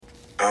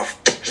What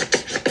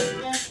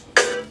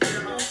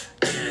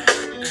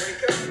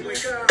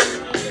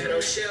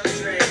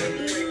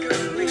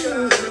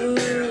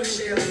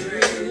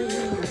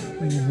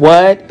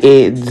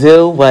it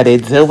do, what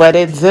it do, what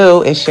it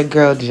do. It's your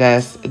girl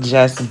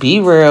Just Be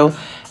Real,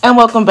 and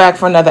welcome back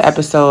for another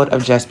episode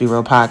of Just Be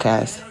Real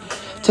podcast.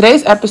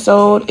 Today's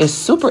episode is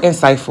super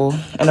insightful,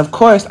 and of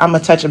course, I'm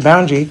gonna touch a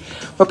boundary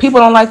where people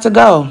don't like to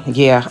go.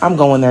 Yeah, I'm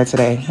going there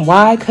today.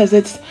 Why? Because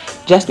it's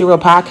Just Be Real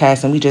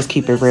podcast, and we just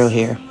keep it real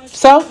here.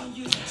 So,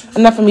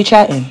 enough of me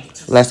chatting.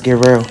 Let's get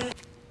real.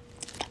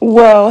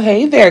 Well,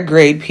 hey there,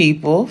 great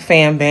people.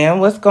 Fam Bam,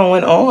 what's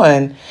going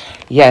on?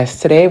 Yes,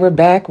 today we're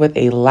back with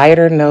a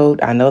lighter note.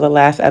 I know the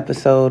last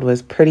episode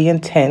was pretty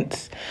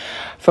intense.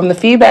 From the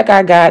feedback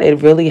I got,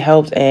 it really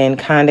helped and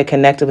kind of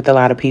connected with a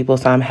lot of people.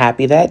 So I'm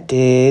happy that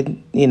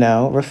did,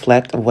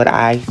 reflect what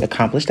I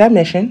accomplished that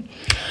mission.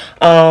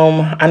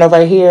 I know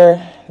right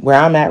here where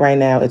I'm at right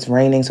now, it's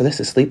raining, so this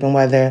is sleeping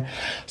weather.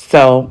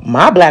 So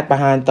my black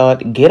behind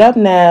thought, get up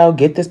now,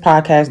 get this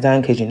podcast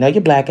done, because you know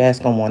your black ass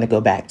gonna want to go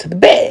back to the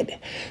bed.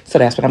 So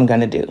that's what I'm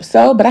gonna do.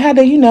 So, but I had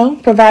to,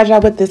 provide y'all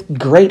with this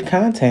great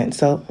content.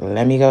 So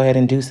let me go ahead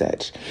and do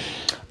such.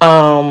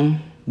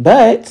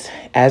 But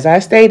as I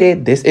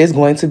stated, this is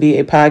going to be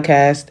a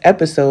podcast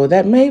episode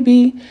that may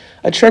be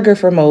a trigger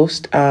for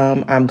most.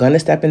 I'm going to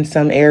step in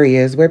some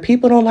areas where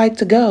people don't like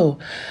to go.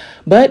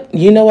 But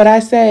you know what I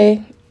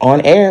say,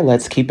 on air,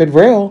 let's keep it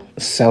real.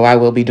 So I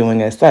will be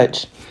doing as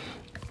such.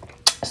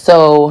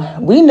 So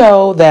we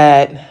know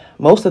that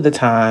most of the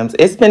times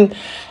it's been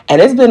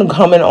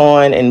coming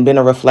on and been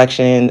a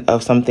reflection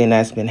of something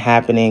that's been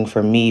happening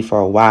for me for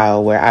a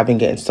while, where I've been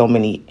getting so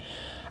many,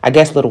 I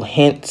guess, little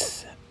hints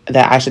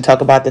that I should talk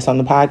about this on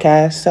the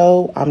podcast.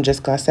 So I'm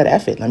just gonna say,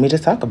 F it. Let me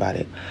just talk about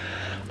it.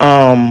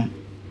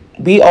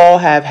 We all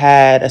have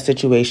had a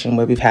situation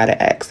where we've had an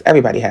ex.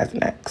 Everybody has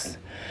an ex.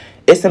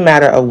 It's a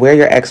matter of where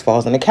your ex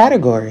falls in the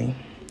category.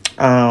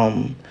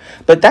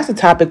 But that's a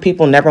topic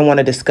people never want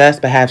to discuss,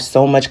 but have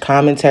so much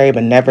commentary,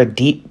 but never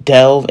deep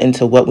delve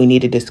into what we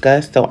need to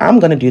discuss. So I'm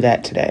going to do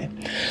that today.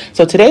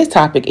 So today's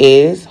topic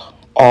is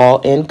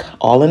all in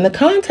the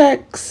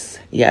context.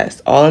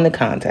 Yes, all in the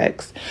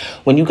context.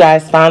 When you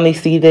guys finally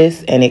see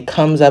this and it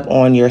comes up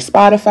on your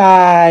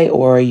Spotify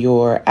or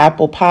your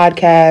Apple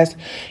Podcast,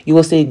 you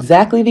will see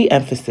exactly the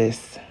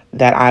emphasis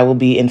that I will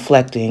be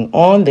inflecting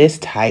on this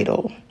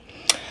title.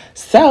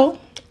 So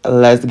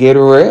let's get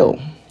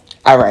real.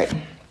 All right.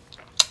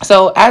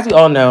 So as we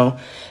all know,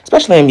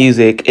 especially in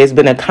music, it's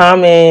been a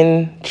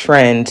common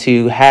trend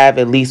to have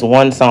at least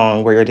one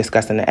song where you're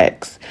discussing the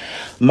ex.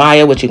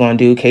 Maya, What You Gonna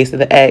Do? Case of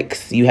the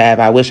Ex. You have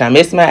I Wish I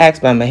Missed My Ex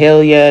by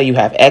Mahalia. You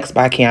have X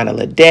by Kiana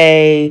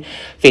Lede.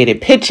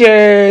 Faded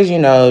Pictures,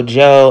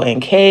 Joe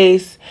and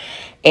Case.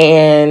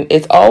 And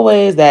it's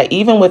always that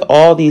even with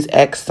all these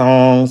ex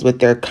songs, with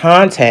their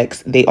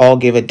context, they all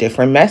give a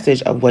different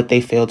message of what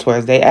they feel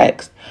towards their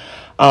ex.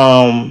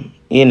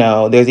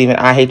 There's even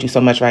I Hate You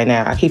So Much Right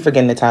Now. I keep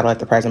forgetting the title at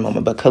the present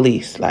moment, but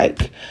Khalees,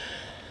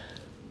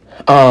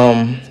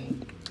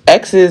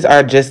 exes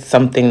are just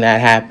something that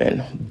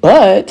happen.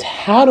 But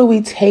how do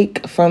we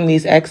take from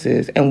these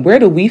exes, and where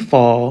do we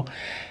fall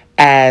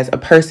as a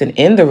person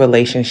in the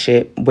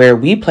relationship where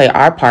we play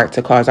our part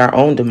to cause our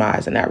own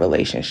demise in that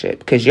relationship?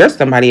 Because you're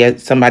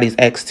somebody's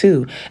ex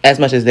too, as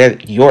much as they're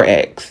your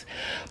ex.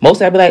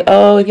 Most I'd be like,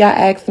 oh, if y'all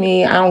ask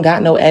me, I don't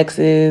got no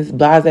exes,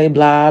 blah, blah,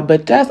 blah.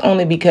 But that's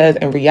only because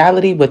in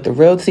reality, what the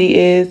real tea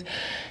is,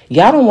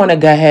 y'all don't want to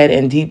go ahead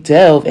and deep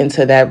delve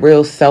into that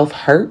real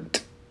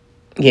self-hurt.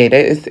 Yeah,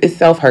 it's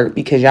self-hurt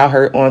because y'all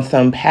hurt on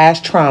some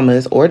past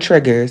traumas or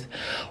triggers,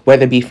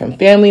 whether it be from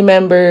family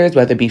members,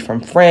 whether it be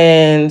from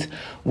friends,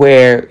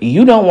 where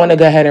you don't want to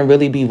go ahead and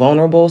really be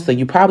vulnerable. So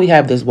you probably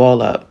have this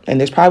wall up, and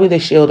there's probably the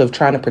shield of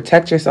trying to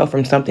protect yourself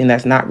from something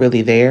that's not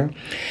really there.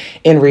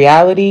 In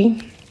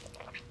reality,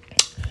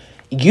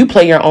 you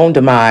play your own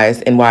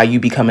demise in why you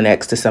become an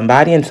ex to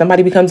somebody and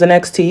somebody becomes an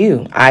ex to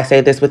you. I say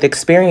this with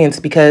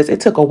experience because it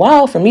took a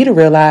while for me to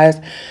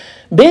realize,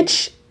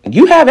 bitch,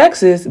 you have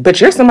exes,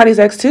 but you're somebody's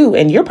ex too.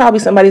 And you're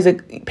probably somebody's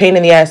pain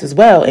in the ass as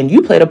well. And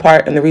you played a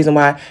part in the reason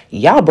why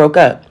y'all broke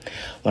up.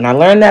 When I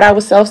learned that I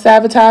was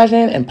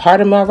self-sabotaging, and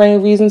part of my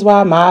main reasons why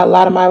a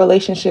lot of my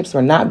relationships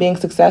were not being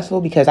successful,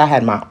 because I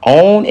had my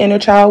own inner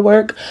child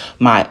work,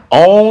 my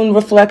own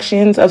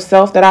reflections of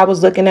self that I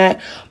was looking at,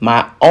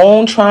 my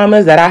own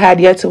traumas that I had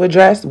yet to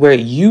address, where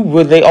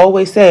they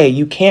always say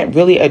you can't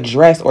really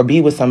address or be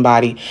with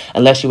somebody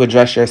unless you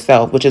address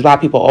yourself, which is why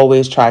people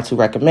always try to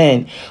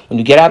recommend when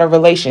you get out of a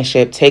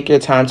relationship, take your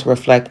time to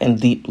reflect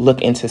and deep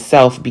look into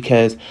self,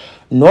 because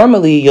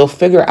normally, you'll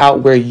figure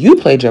out where you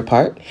played your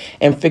part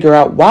and figure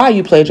out why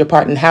you played your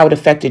part and how it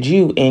affected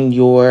you in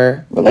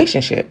your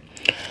relationship.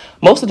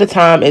 Most of the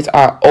time, it's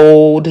our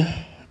old,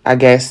 I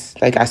guess,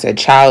 like I said,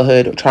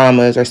 childhood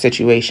traumas or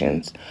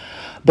situations.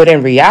 But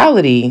in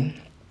reality,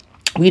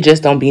 we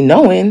just don't be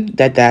knowing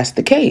that that's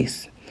the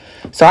case.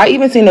 So I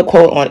even seen a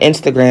quote on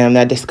Instagram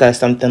that discussed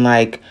something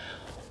like,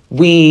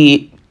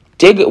 we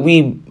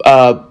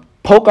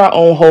poke our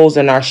own holes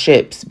in our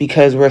ships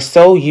because we're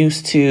so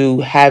used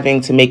to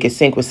having to make it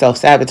sink with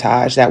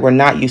self-sabotage that we're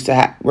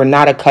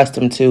not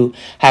accustomed to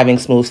having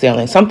smooth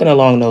sailing, something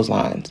along those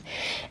lines.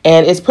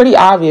 And it's pretty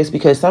obvious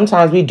because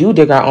sometimes we do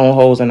dig our own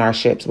holes in our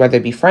ships, whether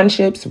it be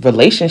friendships,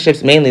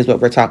 relationships mainly is what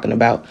we're talking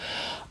about.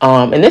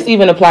 And this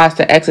even applies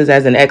to exes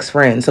as an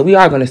ex-friend. So we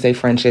are going to say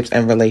friendships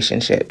and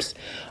relationships,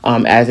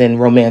 as in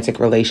romantic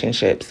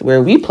relationships,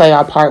 where we play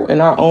our part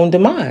in our own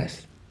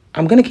demise.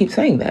 I'm going to keep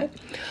saying that.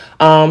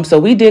 So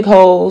we dig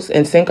holes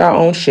and sink our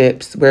own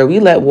ships where we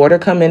let water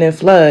come in and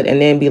flood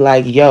and then be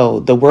like,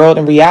 yo, the world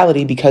in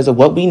reality, because of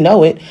what we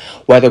know it,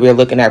 whether we're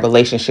looking at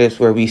relationships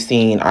where we've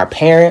seen our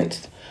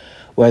parents,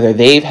 whether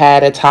they've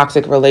had a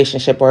toxic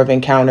relationship or an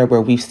encounter where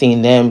we've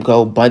seen them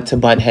go butt to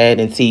butt head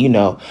and see,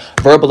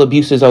 verbal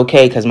abuse is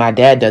okay because my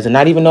dad does it,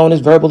 not even knowing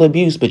it's verbal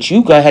abuse, but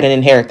you go ahead and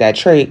inherit that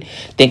trait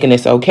thinking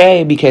it's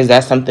okay because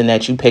that's something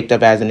that you picked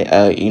up as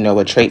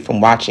a trait from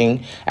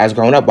watching, as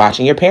grown up,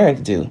 watching your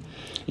parents do,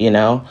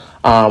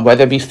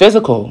 whether it be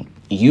physical.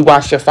 You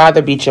watch your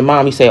father beat your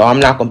mom. You say, oh,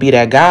 I'm not going to be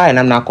that guy and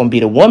I'm not going to be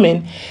the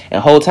woman. And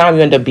the whole time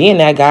you end up being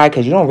that guy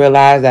because you don't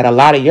realize that a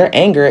lot of your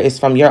anger is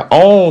from your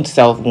own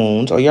self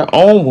wounds or your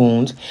own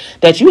wounds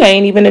that you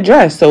ain't even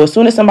addressed. So as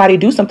soon as somebody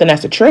do something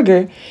that's a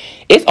trigger,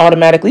 it's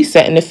automatically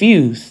setting the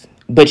fuse.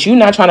 But you're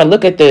not trying to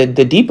look at the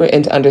deeper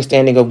into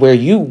understanding of where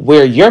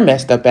you're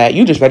messed up at.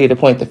 You just ready to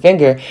point the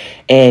finger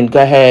and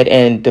go ahead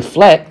and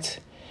deflect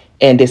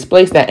and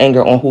displace that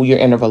anger on who you're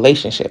in a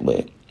relationship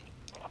with.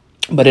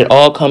 But it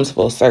all comes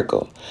full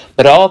circle.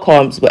 But it all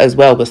comes as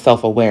well with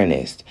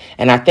self-awareness.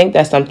 And I think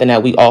that's something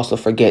that we also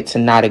forget to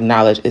not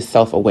acknowledge is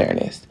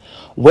self-awareness.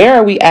 Where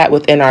are we at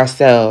within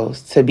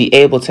ourselves to be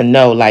able to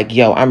know, like,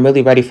 yo, I'm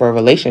really ready for a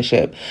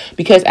relationship?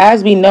 Because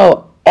as we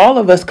know, all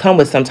of us come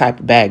with some type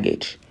of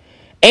baggage.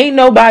 Ain't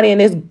nobody in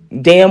this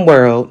damn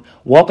world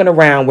walking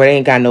around where they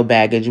ain't got no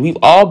baggage. We've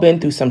all been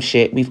through some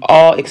shit. We've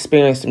all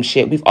experienced some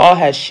shit. We've all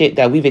had shit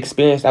that we've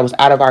experienced that was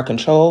out of our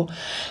control.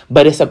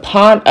 But it's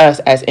upon us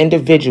as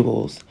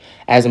individuals,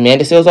 as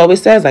Amanda Seales always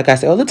says, like I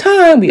say all the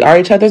time, we are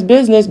each other's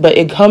business. But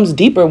it comes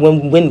deeper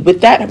when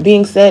with that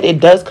being said, it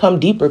does come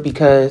deeper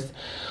because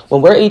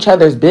when we're each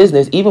other's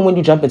business, even when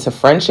you jump into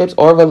friendships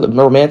or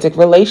romantic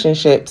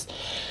relationships,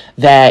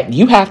 that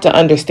you have to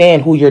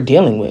understand who you're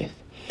dealing with.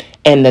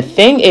 And the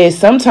thing is,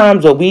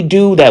 sometimes what we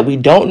do that we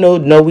don't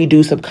know we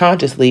do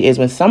subconsciously is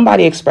when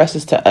somebody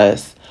expresses to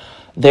us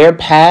their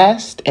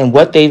past and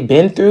what they've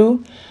been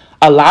through,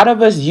 a lot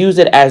of us use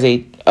it as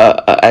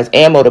as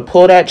ammo to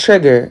pull that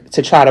trigger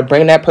to try to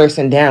bring that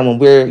person down when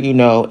we're,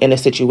 in a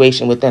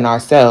situation within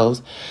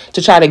ourselves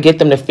to try to get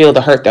them to feel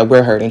the hurt that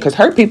we're hurting. Because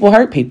hurt people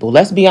hurt people.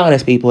 Let's be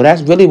honest, people.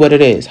 That's really what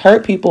it is.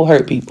 Hurt people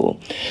hurt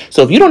people.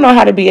 So if you don't know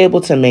how to be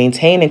able to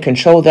maintain and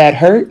control that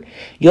hurt,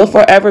 you'll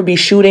forever be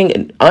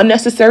shooting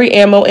unnecessary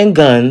ammo and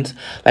guns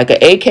like an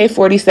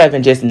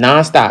AK-47, just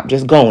nonstop,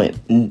 just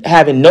going,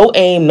 having no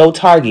aim, no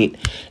target,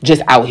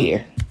 just out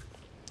here.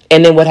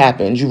 And then what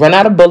happens? You run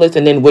out of bullets,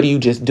 and then what are you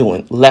just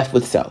doing? Left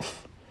with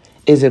self.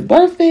 Is it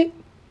worth it?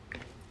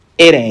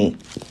 It ain't.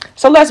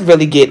 So let's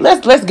get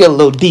a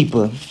little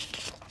deeper.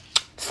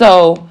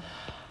 So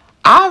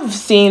I've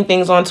seen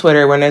things on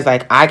Twitter when there's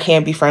like, I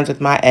can't be friends with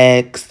my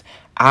ex.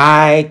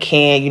 I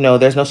can't,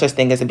 there's no such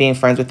thing as being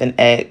friends with an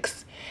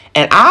ex.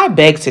 And I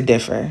beg to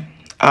differ.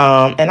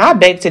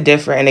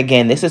 And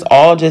again, this is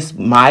all just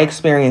my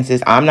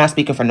experiences. I'm not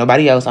speaking for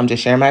nobody else. I'm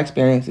just sharing my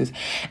experiences.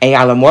 And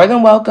y'all are more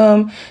than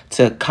welcome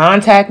to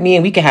contact me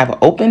and we can have an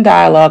open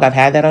dialogue. I've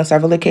had that on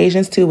several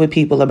occasions too with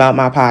people about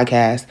my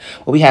podcast,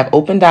 where we have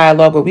open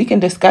dialogue where we can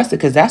discuss it,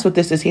 because that's what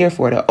this is here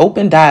for, the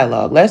open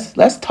dialogue.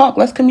 Let's talk,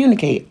 let's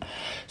communicate.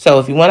 So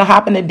if you want to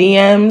hop in the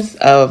DMs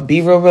of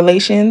Be Real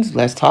Relations,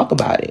 let's talk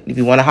about it. If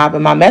you want to hop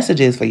in my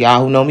messages for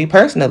y'all who know me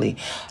personally,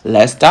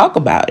 let's talk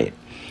about it.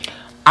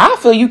 I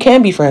feel you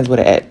can be friends with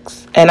an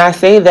ex. And I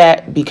say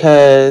that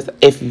because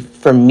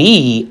for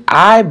me,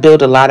 I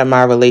build a lot of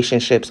my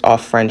relationships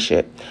off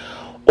friendship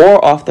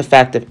or off the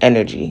fact of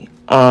energy.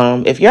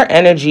 If your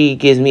energy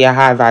gives me a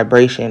high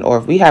vibration, or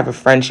if we have a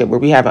friendship where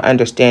we have an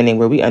understanding,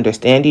 where we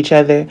understand each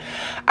other,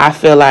 I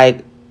feel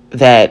like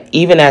that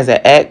even as an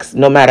ex,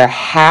 no matter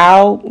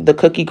how the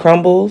cookie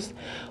crumbles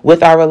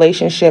with our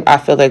relationship, I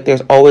feel like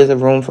there's always a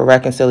room for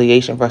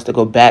reconciliation for us to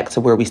go back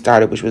to where we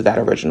started, which was that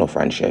original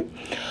friendship.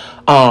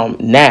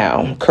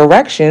 Now,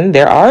 correction,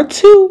 there are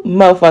two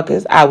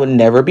motherfuckers I would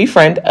never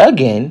befriend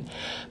again,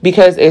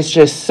 because it's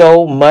just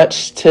so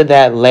much to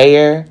that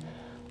layer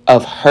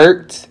of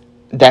hurt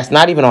that's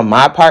not even on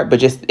my part, but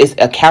just it's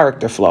a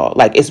character flaw.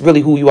 Like, it's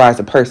really who you are as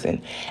a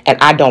person, and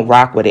I don't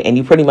rock with it. And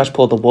you pretty much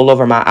pulled the wool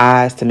over my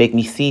eyes to make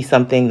me see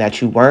something that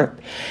you weren't,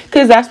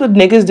 because that's what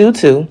niggas do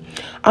too.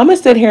 I'm gonna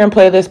sit here and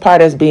play this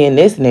part as being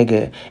this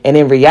nigga, and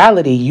in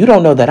reality, you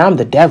don't know that I'm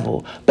the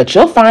devil, but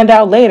you'll find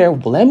out later.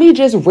 Let me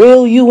just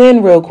reel you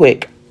in real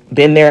quick.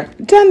 Been there,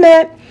 done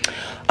that.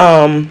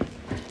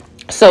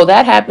 So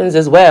that happens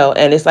as well,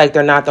 and it's like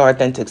they're not their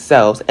authentic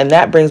selves. And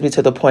that brings me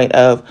to the point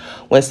of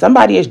when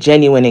somebody is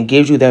genuine and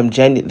gives you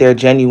their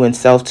genuine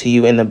self to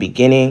you in the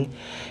beginning,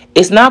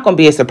 it's not going to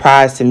be a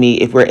surprise to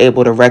me if we're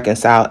able to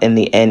reconcile in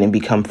the end and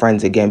become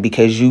friends again,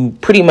 because you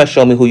pretty much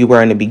showed me who you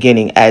were in the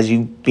beginning as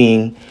you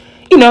being,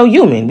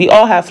 human. We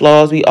all have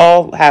flaws. We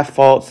all have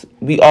faults.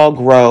 We all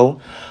grow.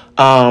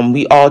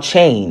 We all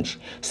change.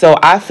 So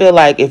I feel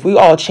like if we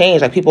all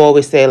change, like people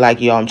always say, like,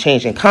 yo, I'm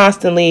changing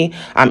constantly.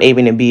 I'm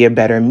aiming to be a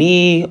better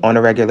me on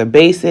a regular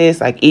basis.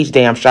 Like each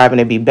day I'm striving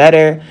to be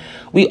better.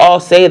 We all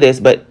say this,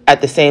 but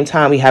at the same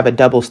time, we have a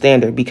double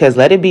standard, because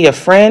let it be a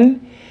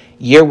friend,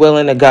 you're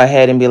willing to go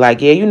ahead and be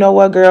like, yeah, you know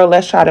what, girl,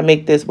 let's try to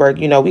make this work.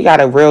 We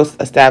got a real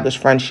established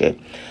friendship.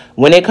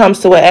 When it comes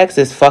to an ex,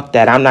 is fuck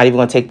that. I'm not even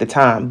going to take the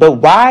time. But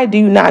why do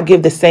you not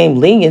give the same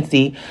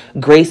leniency,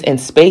 grace, and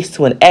space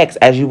to an ex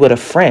as you would a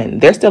friend?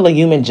 They're still a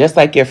human just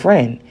like your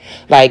friend.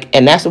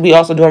 And that's what we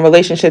also do in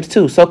relationships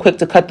too. So quick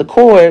to cut the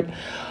cord,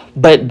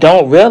 but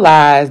don't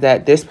realize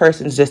that this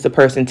person's just a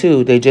person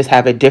too. They just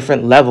have a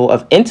different level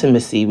of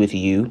intimacy with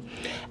you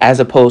as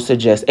opposed to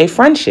just a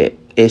friendship.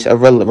 It's a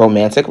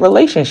romantic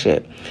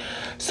relationship.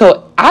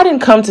 So I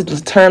didn't come to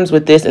terms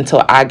with this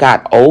until I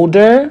got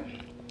older,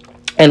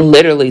 and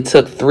literally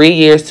took 3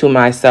 years to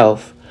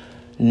myself.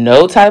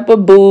 No type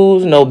of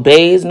booze, no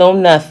bays, no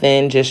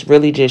nothing. Just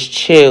really just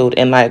chilled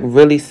and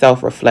really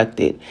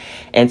self-reflected.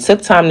 And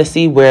took time to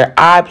see where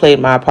I played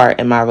my part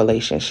in my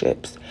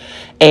relationships.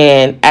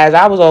 And as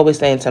I was always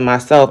saying to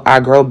myself, I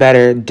grow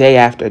better day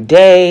after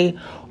day.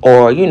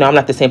 Or, I'm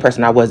not the same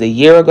person I was a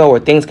year ago, or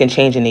things can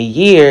change in a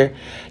year.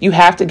 You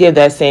have to give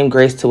that same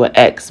grace to an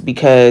ex,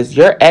 because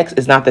your ex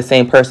is not the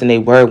same person they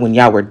were when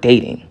y'all were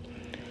dating.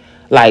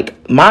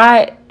 Like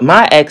my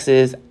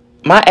exes,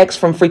 my ex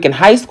from freaking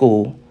high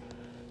school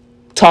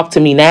talk to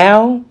me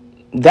now.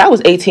 That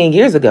was 18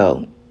 years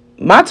ago.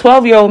 My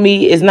 12-year-old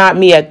me is not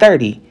me at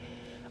 30.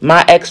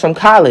 My ex from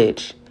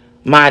college,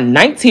 my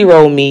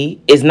 19-year-old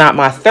me is not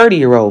my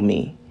 30-year-old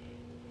me.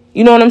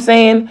 You know what I'm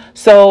saying?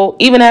 So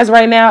even as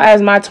right now, as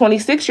my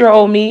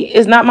 26-year-old me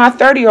is not my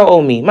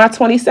 30-year-old me. My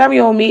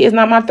 27-year-old me is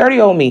not my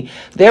 30-year-old me.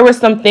 There were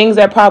some things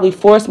that probably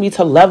forced me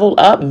to level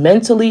up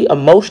mentally,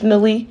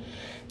 emotionally,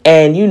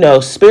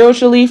 and,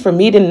 spiritually, for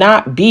me to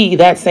not be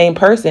that same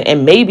person.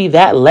 And maybe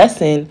that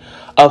lesson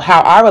of how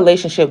our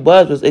relationship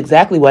was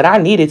exactly what I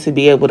needed to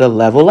be able to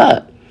level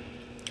up.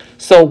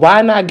 So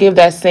why not give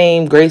that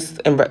same grace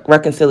and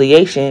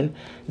reconciliation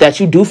that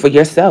you do for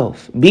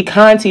yourself? Be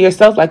kind to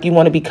yourself like you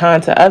want to be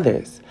kind to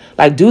others.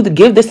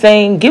 Give the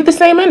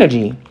same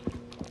energy.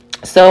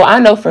 So I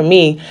know for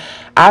me,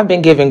 I've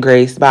been given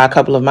grace by a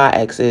couple of my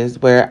exes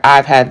where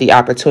I've had the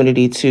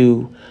opportunity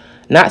to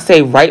not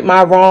say right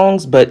my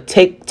wrongs, but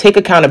take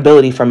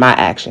accountability for my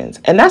actions.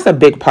 And that's a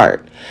big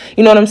part.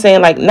 You know what I'm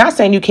saying? Not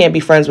saying you can't be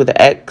friends with an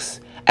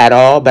ex at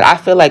all, but I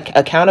feel like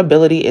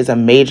accountability is a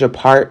major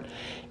part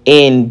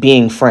in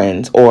being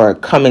friends, or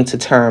coming to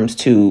terms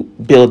to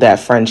build that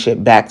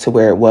friendship back to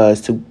where it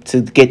was, to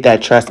get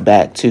that trust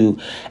back, to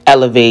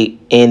elevate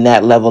in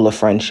that level of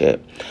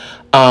friendship.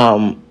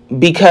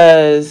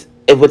 Because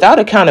if without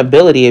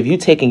accountability, if you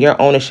taking your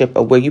ownership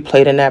of where you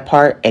played in that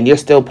part and you're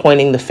still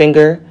pointing the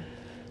finger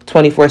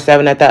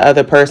 24/7 at that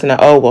other person, that,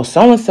 oh, well,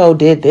 so-and-so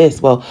did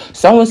this. Well,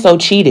 so-and-so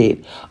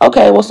cheated.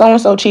 Okay, well,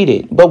 so-and-so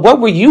cheated. But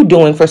what were you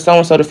doing for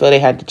so-and-so to feel they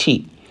had to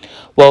cheat?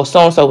 Well,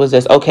 so-and-so was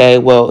this. Okay,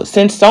 well,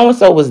 since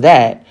so-and-so was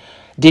that,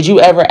 did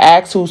you ever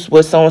ask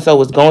what so-and-so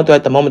was going through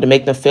at the moment to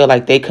make them feel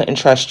like they couldn't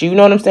trust you? You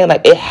know what I'm saying?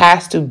 It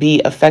has to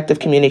be effective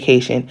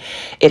communication.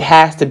 It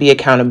has to be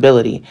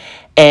accountability.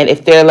 And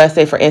if they're, let's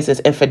say, for instance,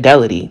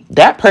 infidelity,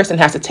 that person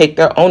has to take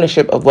their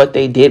ownership of what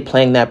they did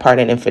playing that part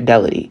in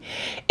infidelity.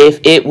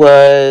 If it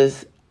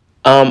was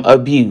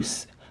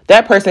abuse,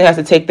 that person has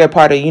to take their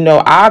part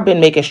of, I've been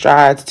making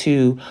strides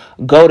to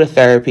go to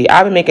therapy.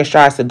 I've been making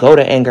strides to go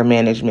to anger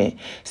management.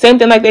 Same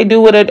thing like they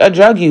do with a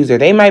drug user.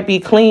 They might be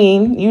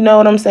clean, you know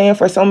what I'm saying,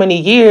 for so many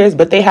years,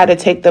 but they had to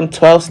take them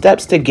 12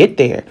 steps to get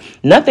there.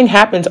 Nothing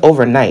happens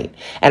overnight.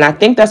 And I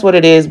think that's what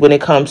it is when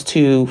it comes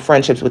to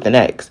friendships with an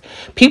ex.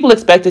 People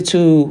expect it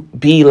to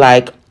be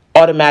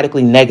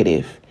automatically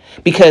negative,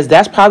 because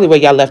that's probably where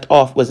y'all left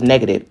off, was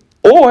negative.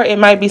 Or it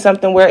might be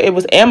something where it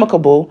was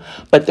amicable,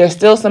 but there's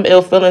still some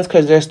ill feelings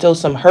because there's still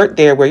some hurt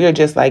there where you're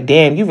just like,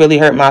 damn, you really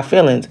hurt my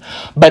feelings.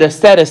 But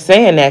instead of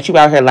saying that, you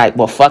out here like,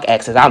 well, fuck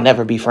exes, I'll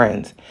never be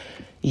friends.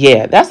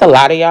 Yeah, that's a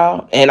lot of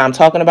y'all. And I'm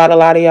talking about a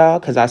lot of y'all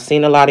because I've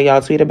seen a lot of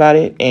y'all tweet about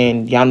it,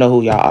 and y'all know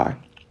who y'all are.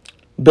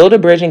 Build a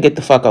bridge and get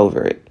the fuck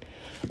over it.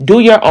 Do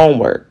your own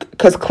work,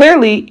 because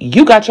clearly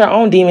you got your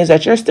own demons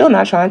that you're still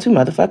not trying to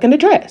motherfucking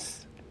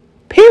address.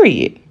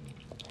 Period.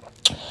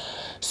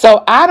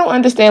 So I don't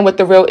understand what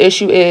the real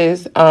issue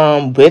is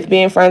with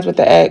being friends with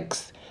the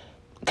ex.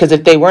 Because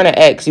if they weren't an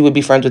ex, you would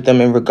be friends with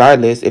them, and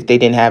regardless if they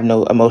didn't have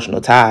no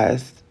emotional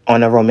ties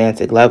on a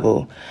romantic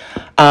level.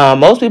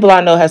 Most people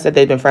I know have said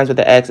they've been friends with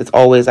the ex. It's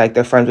always like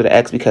they're friends with the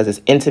ex because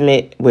it's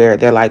intimate, where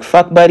they're like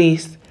fuck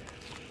buddies.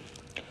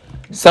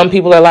 Some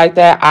people are like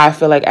that. I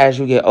feel like as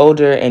you get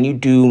older and you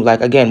do,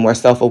 like, again, more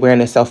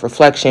self-awareness,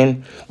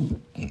 self-reflection,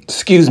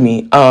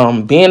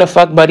 being a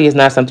fuck buddy is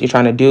not something you're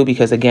trying to do,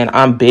 because again,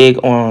 I'm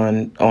big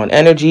on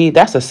energy.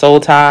 That's a soul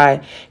tie.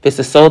 If it's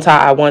a soul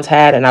tie I once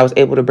had and I was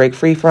able to break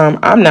free from,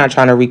 I'm not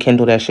trying to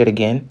rekindle that shit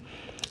again,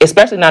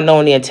 especially not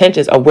knowing the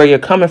intentions of where you're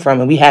coming from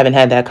and we haven't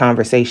had that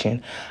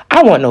conversation.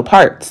 I want no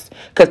parts,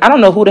 because I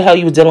don't know who the hell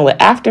you was dealing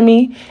with after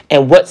me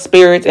and what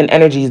spirits and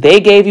energies they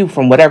gave you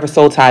from whatever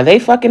soul tie they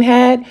fucking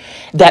had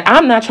that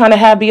I'm not trying to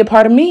have be a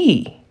part of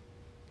me.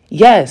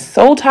 Yes,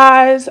 soul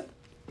ties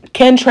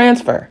can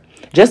transfer,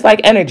 just like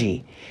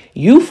energy.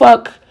 You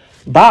fuck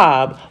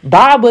Bob.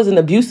 Bob was an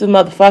abusive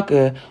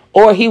motherfucker,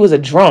 or he was a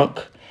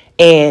drunk,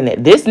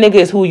 and this nigga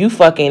is who you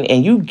fucking,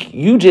 and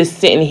you just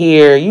sitting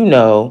here,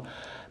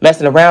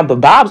 messing around. But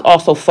Bob's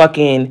also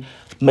fucking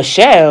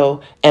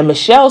Michelle, and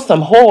Michelle's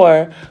some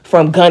whore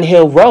from Gun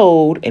Hill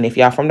Road. And if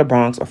y'all from the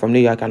Bronx or from New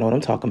York, I know what I'm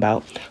talking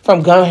about.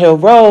 From Gun Hill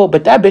Road,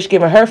 but that bitch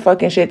giving her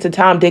fucking shit to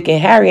Tom, Dick, and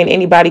Harry and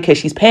anybody, because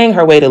she's paying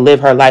her way to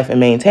live her life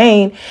and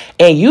maintain.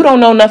 And you don't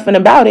know nothing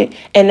about it.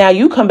 And now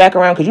you come back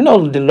around because you know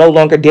no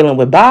longer dealing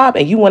with Bob,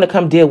 and you want to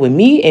come deal with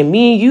me, and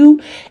me and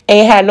you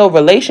ain't had no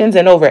relations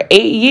in over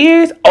 8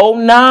 years. Oh,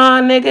 nah,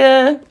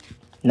 nigga.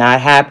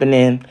 Not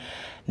happening.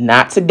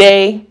 Not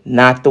today,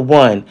 not the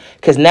one.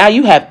 Because now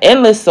you have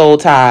endless soul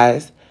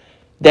ties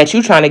that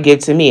you trying to give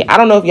to me. I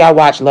don't know if y'all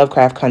watch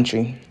Lovecraft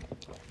Country,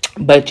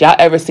 but y'all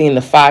ever seen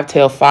the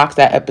Five-Tailed Fox,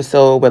 that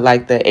episode with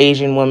like the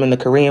Asian woman, the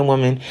Korean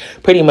woman,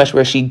 pretty much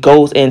where she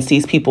goes and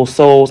sees people's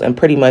souls and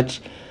pretty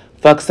much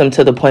fucks them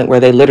to the point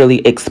where they literally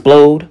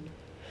explode?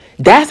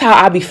 That's how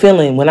I be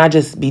feeling when I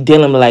just be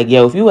dealing with like,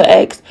 yo, if you an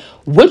ex,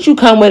 what you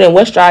come with and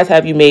what strides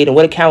have you made and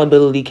what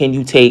accountability can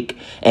you take,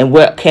 and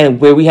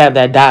where we have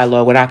that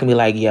dialogue where I can be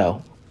like,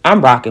 yo,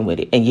 I'm rocking with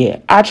it. And yeah,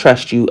 I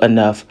trust you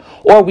enough.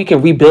 Or we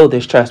can rebuild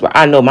this trust where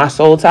I know my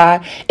soul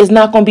tie is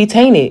not going to be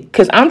tainted,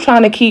 because I'm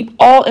trying to keep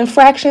all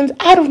infractions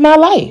out of my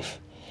life.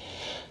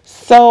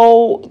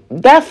 So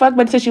that fuck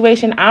buddy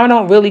situation, I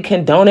don't really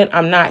condone it.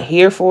 I'm not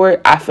here for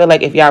it. I feel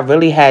like if y'all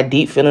really had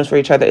deep feelings for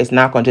each other, it's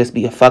not going to just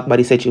be a fuck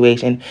buddy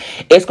situation.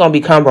 It's going to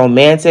become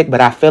romantic,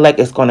 but I feel like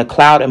it's going to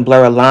cloud and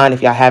blur a line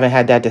if y'all haven't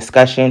had that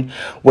discussion,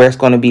 where it's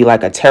going to be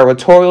like a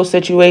territorial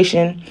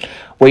situation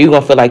where you're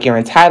going to feel like you're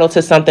entitled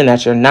to something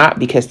that you're not,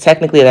 because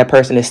technically that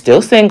person is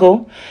still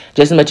single,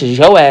 just as much as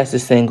your ass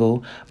is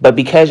single. But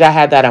because y'all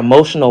had that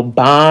emotional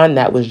bond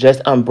that was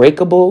just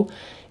unbreakable,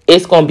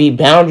 it's going to be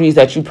boundaries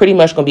that you pretty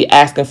much going to be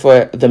asking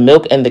for the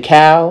milk and the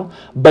cow,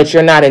 but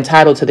you're not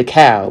entitled to the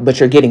cow, but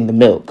you're getting the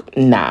milk.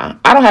 Nah,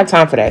 I don't have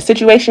time for that.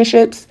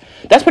 Situationships,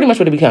 that's pretty much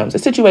what it becomes, a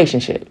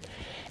situationship.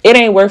 It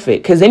ain't worth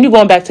it, because then you're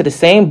going back to the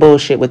same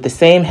bullshit with the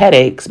same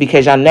headaches,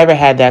 because y'all never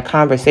had that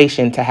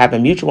conversation to have a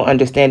mutual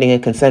understanding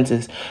and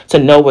consensus to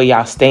know where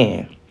y'all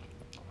stand.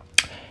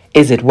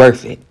 Is it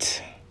worth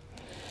it?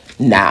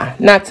 Nah,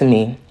 not to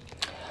me.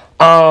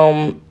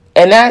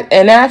 And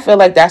I feel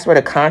like that's where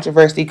the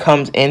controversy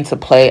comes into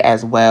play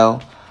as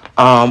well.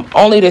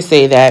 Only to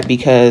say that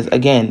because,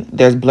 again,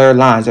 there's blurred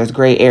lines, there's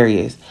gray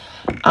areas.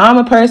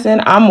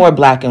 I'm more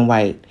black and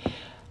white.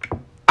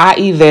 I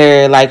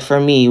either, like for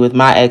me, with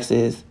my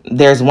exes,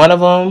 there's one of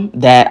them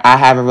that I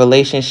have a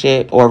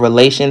relationship or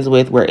relations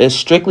with where it's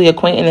strictly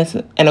acquaintance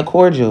and a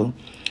cordial.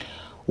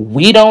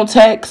 We don't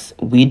text,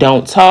 we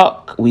don't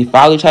talk, we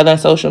follow each other on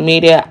social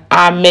media.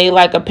 I may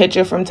like a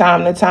picture from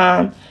time to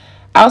time.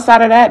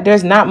 Outside of that,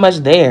 there's not much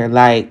there.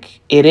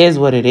 Like, it is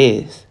what it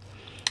is.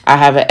 I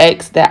have an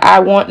ex that I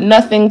want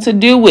nothing to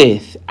do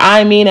with.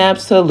 I mean,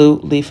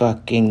 absolutely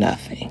fucking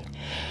nothing.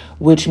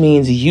 Which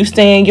means you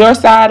stay on your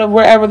side of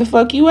wherever the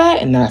fuck you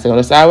at, and I stay on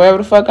the side wherever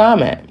the fuck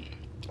I'm at.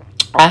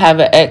 I have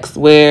an ex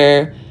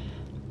where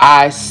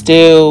I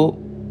still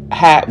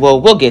have,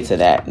 well, we'll get to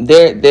that.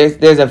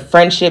 There's a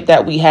friendship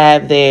that we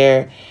have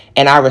there,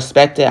 and I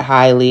respect it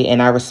highly,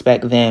 and I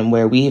respect them,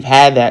 where we've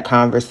had that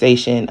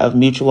conversation of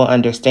mutual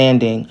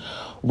understanding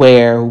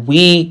where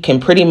we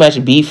can pretty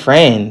much be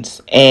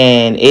friends.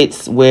 And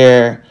it's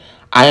where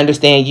I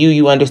understand you,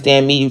 you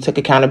understand me, you took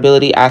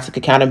accountability, I took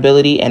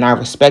accountability, and I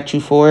respect you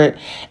for it.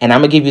 And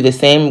I'm going to give you the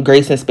same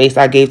grace and space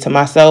I gave to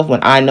myself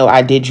when I know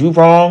I did you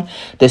wrong.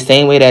 The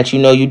same way that you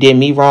know you did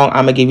me wrong,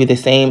 I'm going to give you the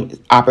same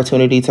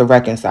opportunity to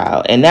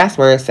reconcile. And that's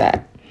where it's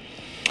at.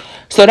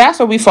 So that's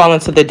where we fall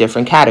into the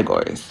different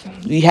categories.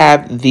 We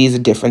have these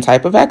different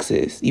type of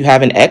exes. You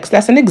have an ex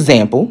that's an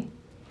example.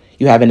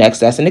 You have an ex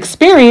that's an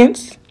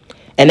experience.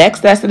 An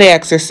ex that's the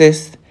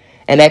exorcist.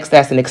 An ex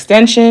that's an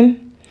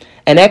extension.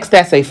 An ex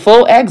that's a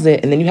full exit.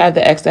 And then you have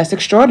the ex that's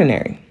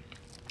extraordinary.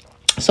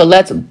 So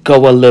let's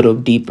go a little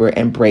deeper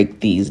and break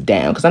these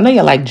down. Because I know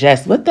you're like,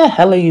 Jess, what the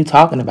hell are you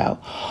talking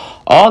about?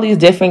 All these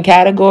different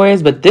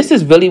categories, but this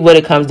is really what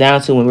it comes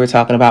down to when we're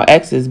talking about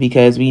exes,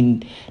 because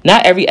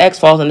not every ex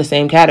falls in the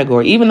same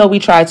category. Even though we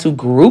try to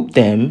group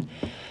them,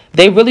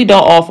 they really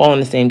don't all fall in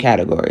the same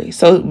category.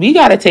 So we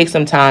got to take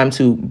some time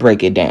to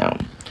break it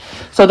down.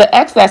 So the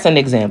ex that's an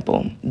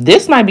example.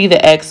 This might be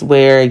the ex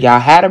where y'all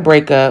had a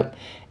breakup,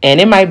 and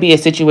it might be a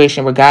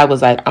situation where God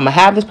was like, I'm going to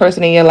have this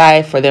person in your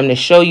life for them to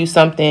show you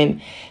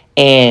something,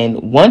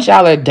 And once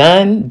y'all are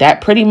done,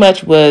 that pretty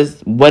much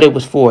was what it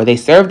was for. They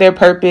served their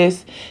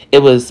purpose. It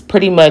was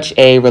pretty much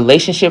a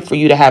relationship for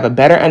you to have a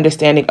better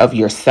understanding of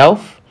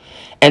yourself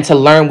and to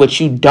learn what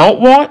you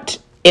don't want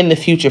in the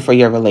future for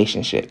your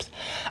relationships.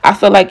 I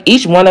feel like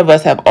each one of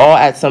us have all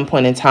at some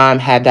point in time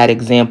had that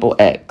example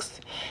ex,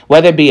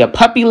 whether it be a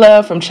puppy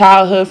love from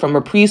childhood, from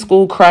a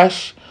preschool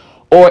crush,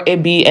 or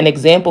it be an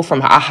example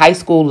from a high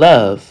school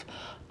love,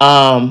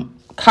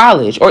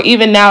 college, or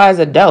even now as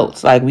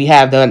adults. Like we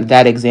have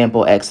that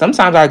example X.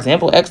 Sometimes our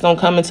example X don't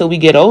come until we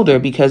get older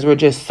because we're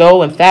just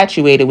so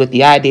infatuated with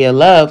the idea of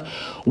love.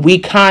 We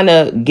kind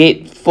of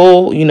get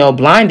full,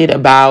 blinded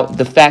about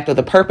the fact or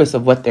the purpose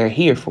of what they're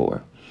here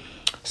for.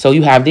 So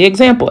you have the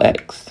example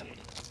X.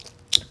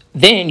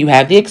 Then you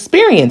have the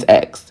experience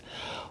X,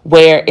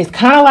 where it's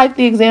kind of like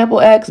the example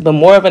X, but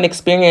more of an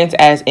experience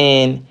as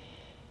in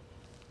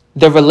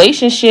the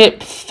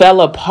relationship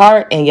fell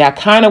apart and y'all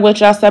kind of went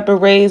y'all separate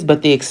ways,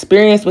 but the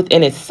experience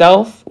within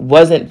itself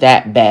wasn't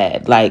that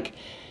bad. Like,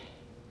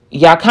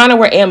 y'all kind of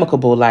were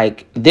amicable.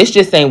 Like, this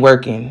just ain't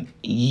working.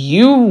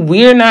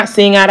 We're not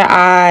seeing eye to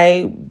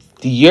eye.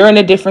 You're in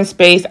a different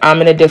space.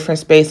 I'm in a different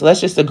space.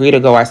 Let's just agree to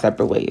go our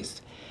separate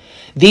ways.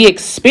 The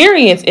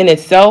experience in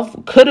itself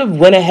could have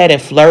went ahead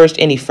and flourished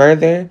any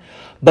further,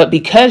 but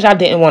because y'all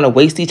didn't want to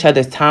waste each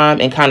other's time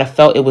and kind of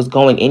felt it was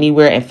going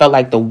anywhere and felt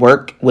like the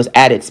work was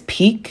at its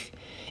peak,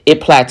 it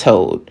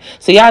plateaued.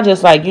 So y'all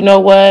just like, you know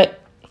what?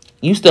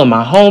 You still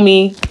my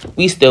homie.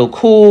 We still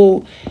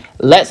cool.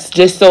 Let's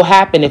just so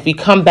happen if we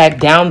come back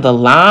down the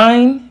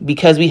line,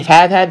 because we've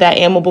had that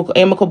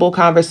amicable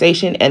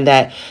conversation and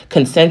that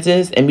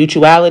consensus and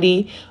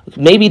mutuality,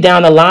 maybe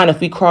down the line, if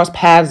we cross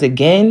paths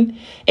again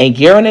and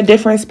you're in a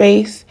different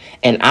space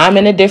and I'm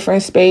in a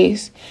different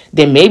space,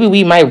 then maybe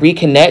we might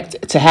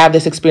reconnect to have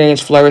this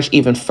experience flourish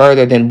even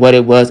further than what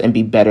it was and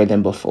be better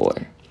than before.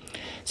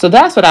 So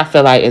that's what I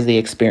feel like is the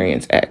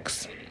experience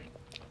X.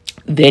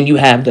 Then you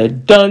have the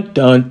dun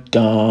dun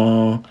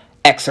dun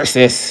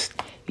exorcist.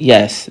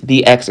 Yes,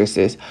 the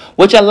exorcist.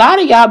 Which a lot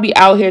of y'all be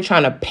out here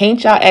trying to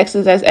paint y'all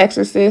exes as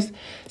exorcists.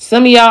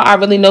 Some of y'all, I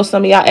really know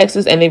some of y'all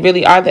exes and they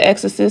really are the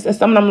exorcists. And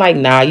some of them like,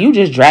 nah, you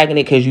just dragging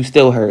it because you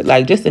still hurt.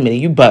 Like, just a minute,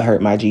 you butt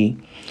hurt, my G.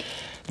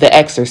 The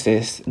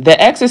exorcist. The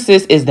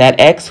exorcist is that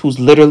ex who's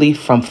literally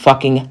from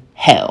fucking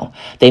hell.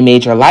 They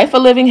made your life a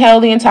living hell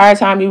the entire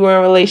time you were in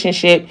a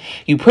relationship.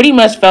 You pretty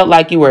much felt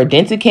like you were a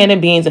dented can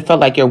of beans and felt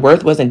like your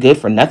worth wasn't good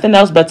for nothing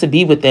else but to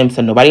be with them,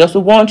 so nobody else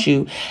would want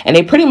you. And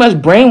they pretty much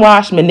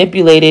brainwashed,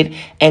 manipulated,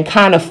 and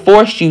kind of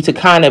forced you to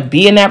kind of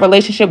be in that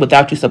relationship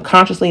without you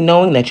subconsciously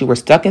knowing that you were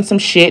stuck in some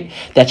shit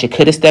that you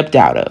could have stepped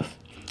out of.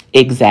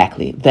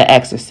 Exactly. The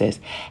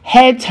exorcist.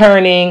 Head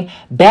turning,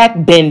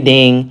 back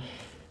bending,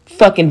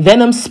 fucking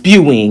venom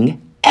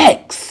spewing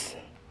ex.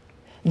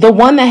 The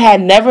one that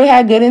had never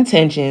had good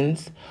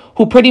intentions,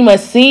 who pretty much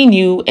seen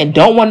you and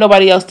don't want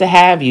nobody else to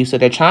have you. So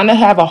they're trying to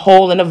have a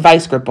hole and a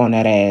vice grip on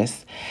that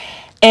ass.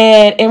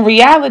 And in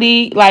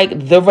reality,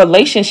 like, the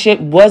relationship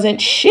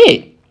wasn't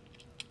shit.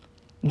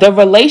 The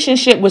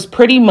relationship was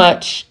pretty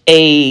much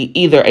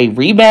either a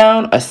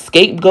rebound, a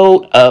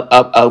scapegoat,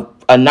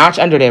 a notch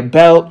under their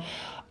belt,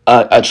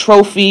 a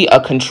trophy,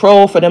 a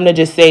control for them to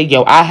just say,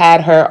 yo, I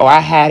had her or I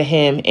had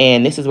him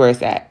and this is where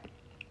it's at.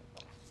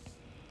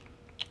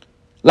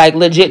 Like,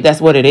 legit,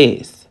 that's what it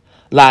is.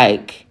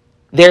 Like,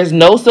 there's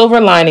no silver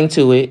lining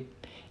to it.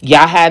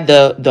 Y'all had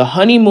the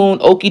honeymoon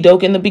okie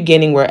doke in the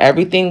beginning where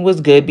everything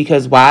was good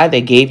because why?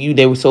 They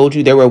sold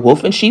you, they were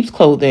wolf in sheep's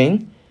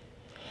clothing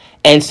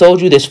and sold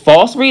you this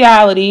false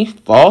reality,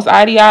 false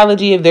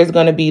ideology if there's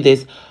going to be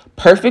this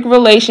perfect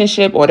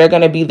relationship or they're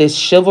going to be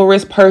this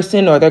chivalrous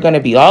person or they're going to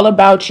be all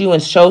about you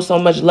and show so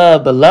much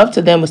love. But love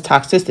to them was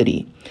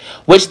toxicity,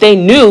 which they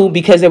knew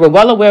because they were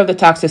well aware of the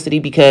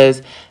toxicity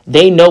because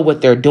they know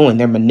what they're doing.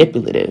 They're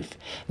manipulative.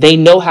 They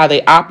know how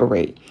they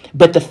operate.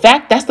 But the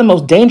fact that's the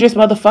most dangerous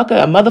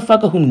motherfucker, a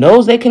motherfucker who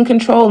knows they can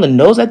control and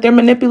knows that they're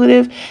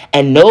manipulative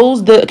and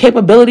knows the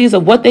capabilities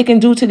of what they can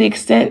do to the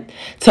extent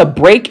to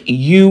break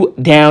you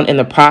down in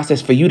the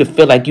process for you to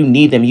feel like you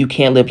need them. You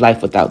can't live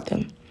life without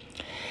them.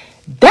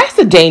 That's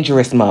a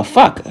dangerous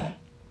motherfucker.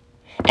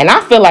 And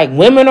I feel like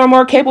women are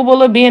more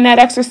capable of being that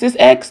exorcist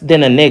ex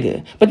than a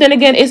nigga. But then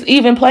again, it's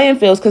even playing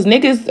fields because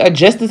niggas are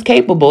just as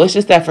capable. It's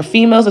just that for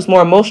females, it's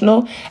more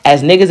emotional.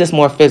 As niggas, it's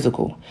more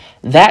physical.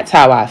 That's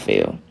how I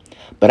feel.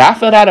 But I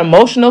feel that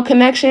emotional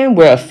connection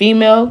where a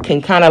female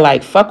can kind of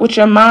like fuck with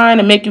your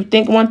mind and make you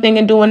think one thing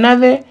and do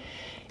another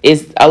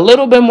is a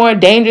little bit more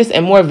dangerous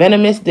and more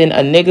venomous than a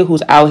nigga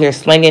who's out here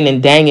slinging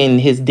and danging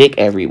his dick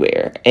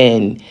everywhere.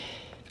 And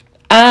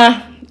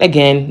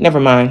again, never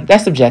mind.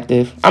 That's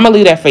subjective. I'm going to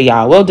leave that for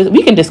y'all.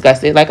 We can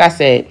discuss it. Like I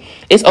said,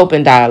 it's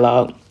open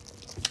dialogue.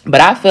 But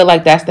I feel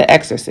like that's the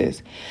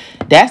exorcist.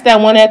 That's that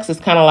one ex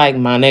is kind of like,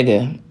 my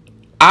nigga,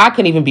 I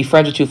couldn't even be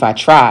friends with you if I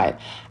tried.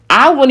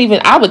 I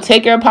would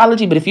take your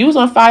apology, but if you was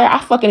on fire, I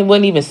fucking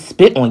wouldn't even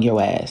spit on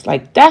your ass.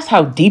 Like, that's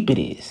how deep it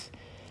is.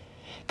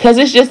 Because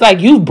it's just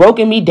like you've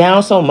broken me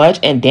down so much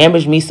and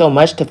damaged me so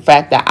much to the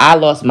fact that I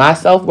lost my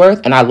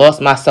self-worth and I lost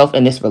myself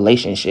in this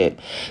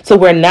relationship. So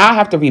where now I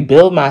have to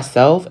rebuild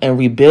myself and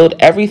rebuild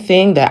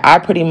everything that I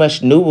pretty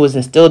much knew was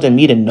instilled in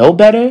me to know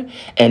better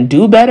and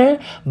do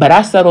better. But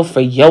I settled for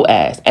your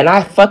ass. And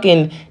I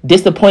fucking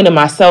disappointed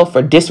myself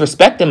for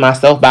disrespecting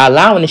myself by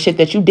allowing the shit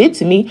that you did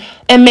to me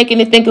and making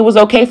it think it was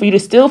okay for you to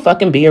still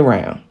fucking be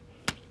around.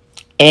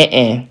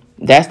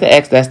 That's the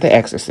X, that's the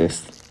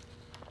exorcist.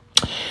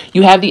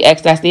 You have the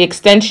X, that's the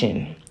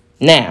extension.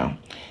 Now,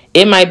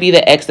 it might be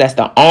the X that's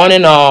the on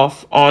and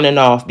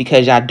off,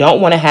 because y'all don't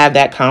want to have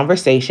that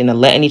conversation and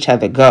letting each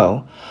other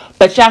go.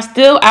 But y'all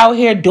still out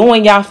here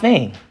doing y'all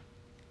thing.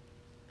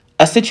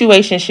 A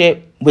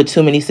situationship with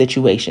too many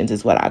situations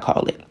is what I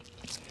call it.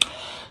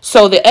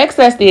 So the X,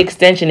 that's the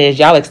extension, is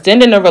y'all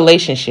extending a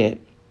relationship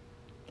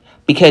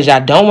because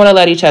y'all don't want to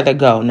let each other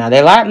go. Now,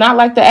 they're not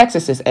like the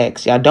Exorcist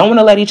X. Y'all don't want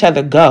to let each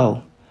other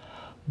go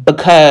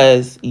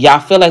because y'all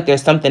feel like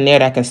there's something there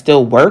that can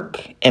still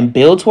work and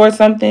build towards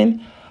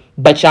something,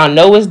 but y'all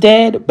know it's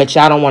dead, but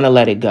y'all don't want to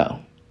let it go.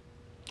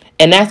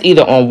 And that's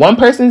either on one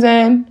person's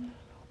end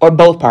or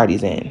both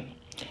parties' end.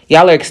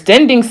 Y'all are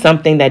extending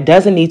something that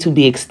doesn't need to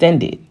be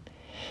extended.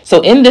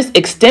 So in this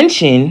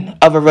extension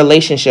of a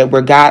relationship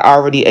where God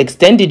already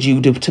extended you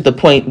to the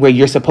point where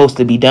you're supposed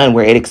to be done,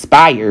 where it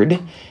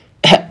expired,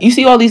 you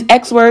see all these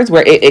X words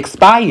where it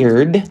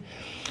expired.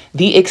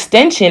 The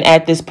extension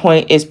at this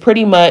point is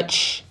pretty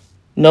much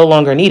no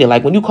longer needed.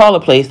 Like when you call a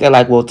place, they're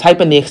like, well,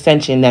 type in the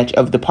extension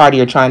of the party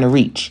you're trying to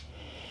reach.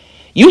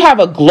 You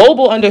have a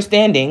global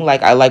understanding,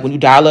 like when you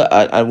dial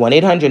a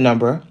 1-800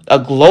 number, a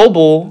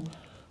global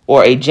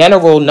or a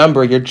general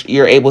number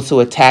you're able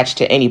to attach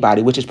to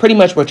anybody, which is pretty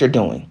much what you're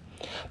doing.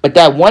 But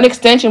that one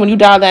extension, when you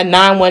dial that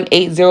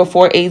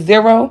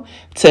 9180480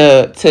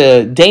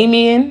 to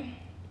Damien,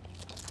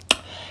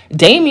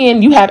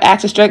 you have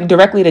access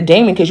directly to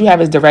Damien because you have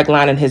his direct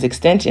line and his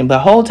extension. But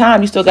the whole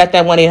time, you still got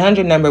that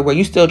 1-800 number where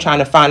you're still trying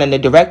to find in the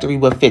directory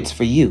what fits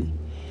for you.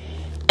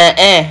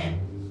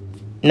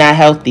 Not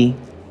healthy.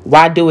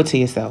 Why do it to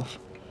yourself?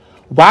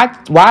 Why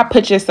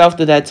put yourself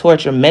through that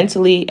torture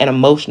mentally and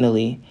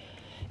emotionally?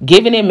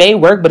 Given it may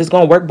work, but it's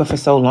going to work but for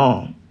so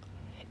long.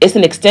 It's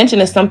an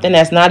extension of something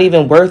that's not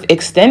even worth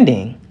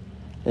extending.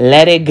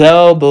 Let it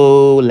go,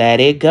 boo. Let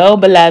it go,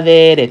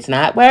 beloved. It's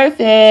not worth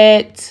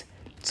it.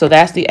 So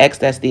that's the X,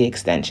 that's the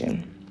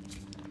extension.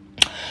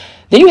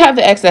 Then you have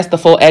the X, that's the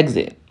full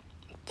exit.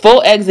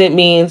 Full exit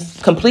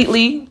means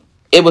completely,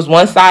 it was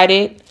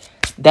one-sided.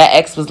 That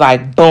X was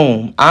like,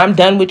 boom, I'm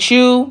done with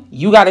you.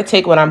 You got to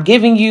take what I'm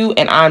giving you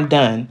and I'm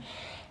done.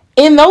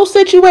 In those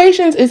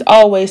situations, it's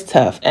always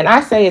tough. And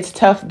I say it's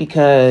tough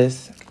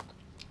because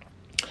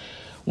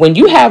when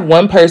you have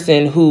one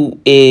person who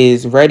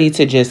is ready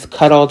to just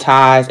cut all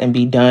ties and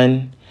be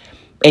done,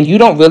 and you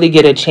don't really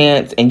get a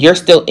chance and you're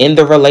still in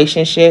the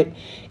relationship,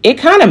 it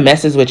kind of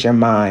messes with your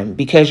mind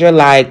because you're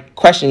like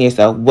questioning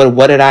yourself.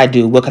 What did I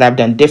do? What could I have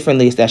done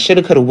differently? It's that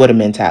shoulda, coulda, woulda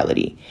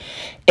mentality.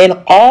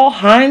 In all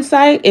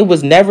hindsight, it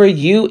was never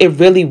you. It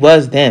really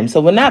was them.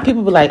 So when not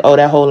people be like, oh,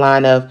 that whole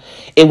line of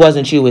it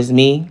wasn't you, it's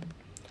me.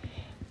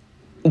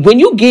 When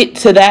you get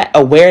to that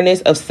awareness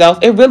of self,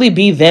 it really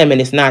be them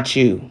and it's not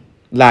you.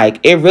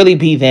 Like, it really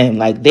be them.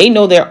 Like, they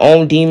know their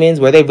own demons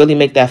where they really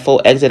make that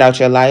full exit out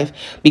your life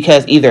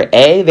because either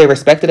A, they're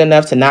respected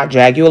enough to not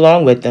drag you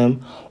along with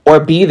them, or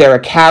B, they're a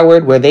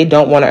coward where they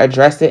don't want to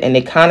address it and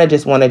they kind of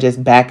just want to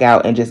just back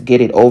out and just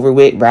get it over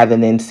with rather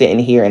than sitting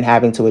here and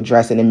having to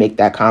address it and make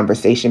that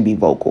conversation be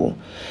vocal.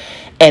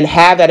 And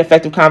have that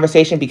effective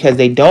conversation because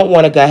they don't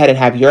want to go ahead and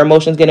have your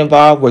emotions get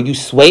involved where you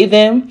sway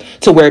them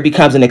to where it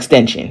becomes an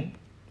extension.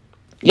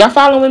 Y'all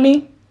following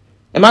me?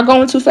 Am I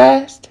going too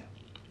fast?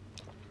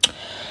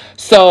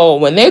 So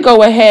when they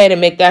go ahead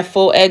and make that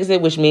full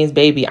exit, which means,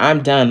 baby,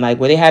 I'm done. Like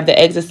where they have the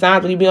exit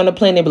signs when you be on the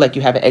plane, they be like,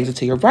 you have an exit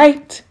to your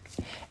right,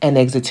 an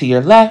exit to your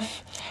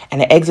left,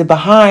 and an exit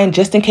behind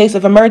just in case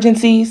of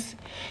emergencies.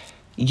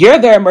 You're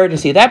their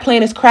emergency. That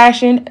plane is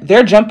crashing.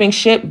 They're jumping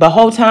ship. The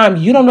whole time,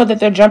 you don't know that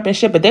they're jumping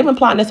ship, but they've been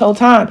plotting this whole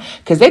time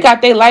because they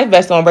got their life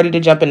vest on ready to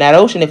jump in that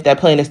ocean if that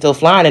plane is still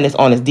flying and it's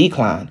on its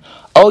decline.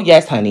 Oh,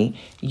 yes, honey.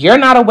 You're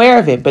not aware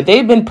of it, but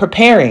they've been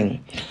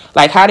preparing.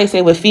 Like how they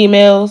say with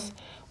females,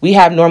 we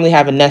normally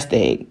have a nest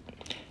egg.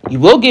 We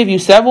will give you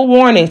several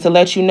warnings to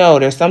let you know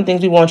there's some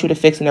things we want you to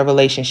fix in a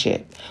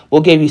relationship.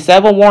 We'll give you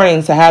several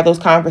warnings to have those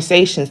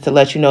conversations to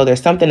let you know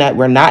there's something that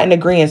we're not in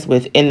agreement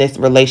with in this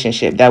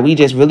relationship that we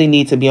just really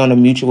need to be on a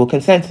mutual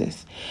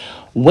consensus.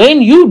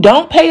 When you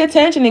don't pay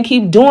attention and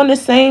keep doing the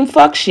same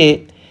fuck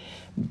shit,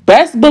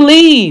 best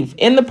believe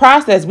in the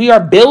process we are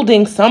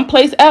building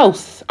someplace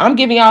else. I'm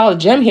giving y'all a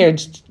gem here,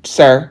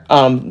 sir,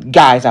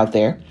 guys out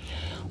there.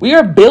 We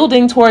are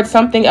building towards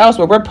something else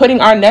where we're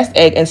putting our nest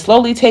egg and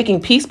slowly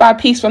taking piece by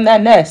piece from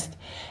that nest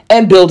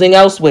and building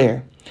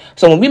elsewhere.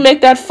 So when we make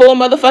that full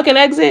motherfucking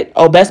exit,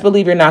 oh, best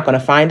believe you're not going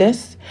to find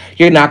us.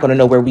 You're not going to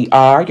know where we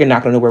are. You're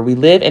not going to know where we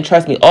live. And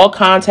trust me, all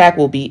contact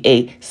will be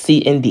a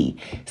C&D.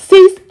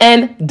 Cease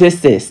and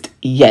desist.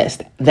 Yes,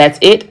 that's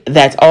it.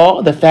 That's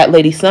all. The fat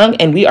lady sung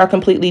and we are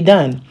completely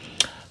done.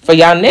 For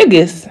y'all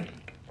niggas,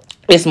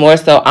 it's more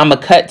so I'ma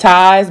cut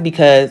ties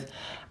because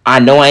I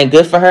know I ain't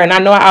good for her, and I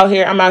know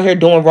I'm out here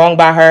doing wrong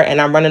by her,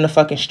 and I'm running the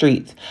fucking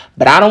streets.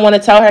 But I don't want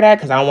to tell her that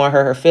because I don't want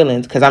her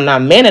feelings, because I'm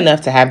not man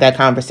enough to have that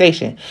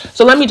conversation.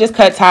 So let me just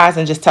cut ties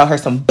and just tell her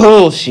some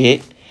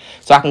bullshit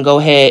so I can go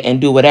ahead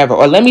and do whatever.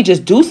 Or let me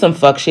just do some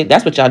fuck shit.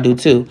 That's what y'all do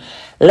too.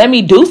 Let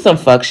me do some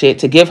fuck shit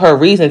to give her a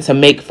reason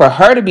for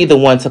her to be the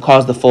one to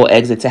cause the full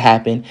exit to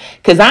happen,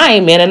 because I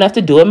ain't man enough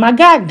to do it my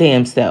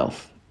goddamn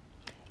self.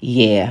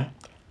 Yeah,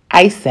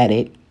 I said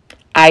it.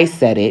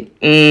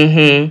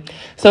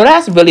 So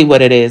that's really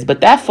what it is.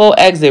 But that full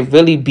exit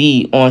really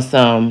be on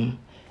some,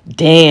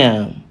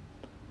 damn,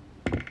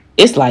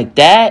 it's like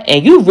that.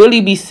 And you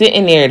really be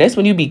sitting there. That's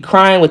when you be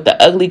crying with the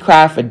ugly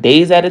cry for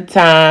days at a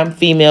time.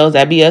 Females,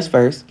 that be us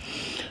first.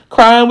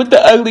 Crying with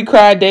the ugly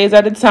cry days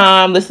at a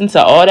time. Listen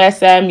to all that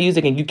sad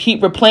music. And you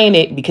keep replaying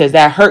it because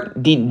that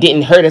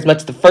didn't hurt as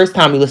much the first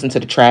time you listened to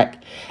the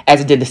track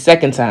as it did the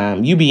second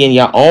time. You be in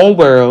your own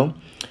world.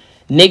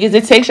 Niggas,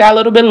 it takes y'all a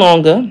little bit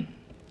longer.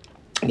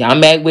 Y'all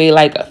might wait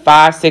like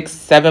 5, 6,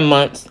 7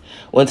 months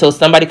until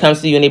somebody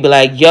comes to you and they be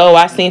like, yo,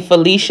 I seen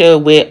Felicia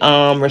with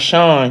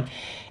Rashawn.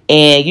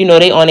 And, you know,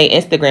 they on their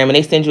Instagram and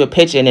they send you a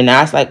picture. And then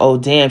I was like, oh,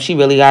 damn, she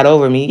really got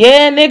over me.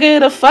 Yeah, nigga,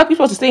 the fuck? You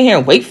supposed to sit here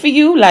and wait for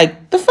you?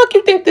 Like, the fuck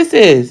you think this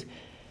is?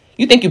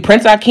 You think you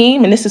Prince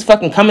Akeem and this is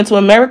fucking Coming to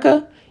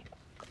America?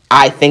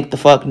 I think the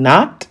fuck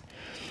not.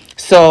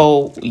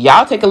 So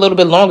y'all take a little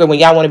bit longer when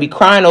y'all want to be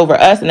crying over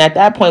us. And at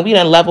that point, we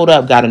done leveled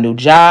up. Got a new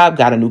job,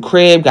 got a new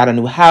crib, got a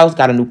new house,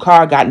 got a new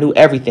car, got new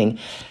everything.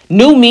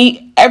 New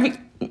me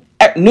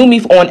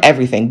on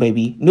everything,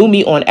 baby. New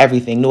me on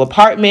everything. New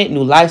apartment,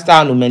 new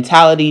lifestyle, new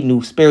mentality,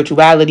 new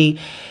spirituality,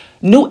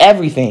 new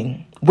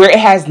everything. Where it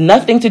has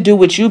nothing to do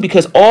with you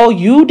because all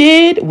you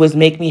did was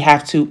make me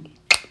have to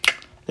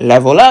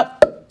level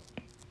up.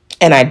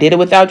 And I did it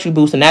without you,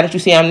 boo. So now that you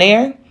see I'm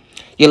there,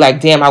 you're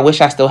like, damn, I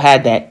wish I still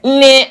had that.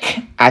 Nick,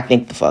 I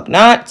think the fuck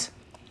not.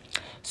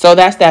 So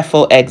that's that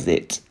full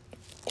exit.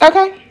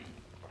 Okay.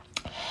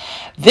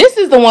 This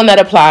is the one that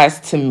applies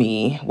to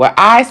me, where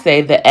I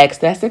say the ex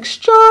that's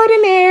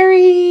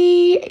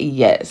extraordinary.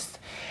 Yes.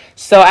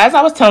 So as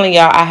I was telling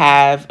y'all, I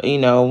have,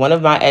 one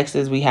of my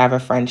exes, we have a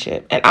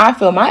friendship. And I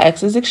feel my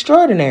ex is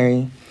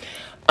extraordinary.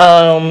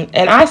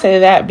 And I say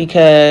that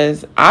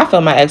because I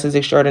feel my ex is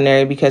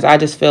extraordinary because I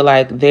just feel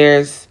like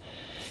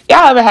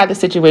y'all ever had the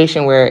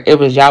situation where it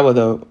was y'all were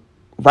the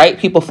right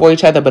people for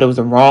each other, but it was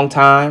the wrong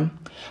time?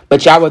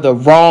 But y'all were the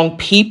wrong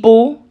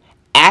people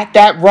at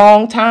that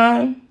wrong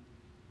time?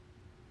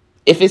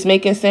 If it's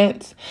making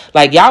sense.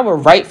 Like y'all were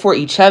right for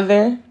each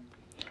other,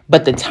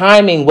 but the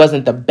timing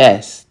wasn't the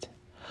best.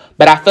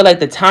 But I feel like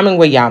the timing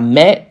where y'all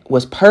met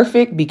was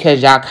perfect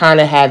because y'all kind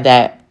of had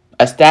that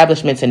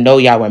establishment to know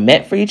y'all were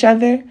meant for each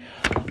other.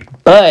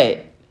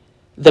 But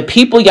the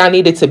people y'all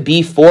needed to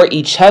be for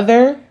each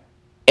other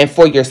and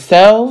for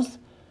yourselves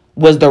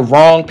was the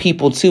wrong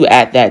people too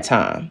at that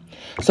time.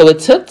 So it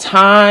took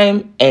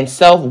time and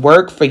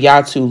self-work for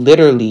y'all to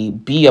literally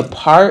be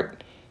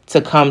apart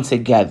to come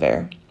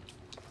together.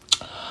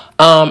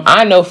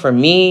 I know for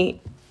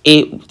me,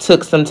 it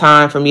took some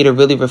time for me to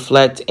really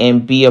reflect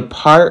and be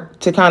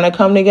apart to kind of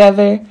come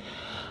together.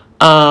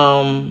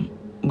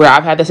 Where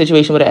I've had the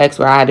situation with an ex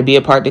where I had to be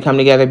apart to come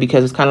together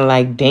because it's kind of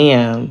like,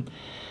 damn,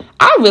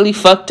 I really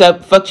fucked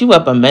you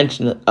up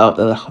emotionally.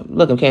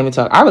 Look, I can't even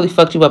talk. I really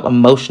fucked you up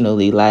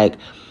emotionally. Like,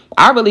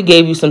 I really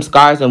gave you some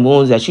scars and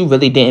wounds that you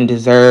really didn't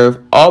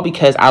deserve, all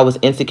because I was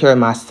insecure in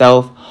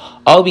myself,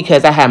 all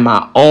because I had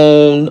my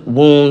own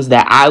wounds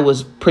that I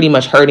was pretty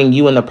much hurting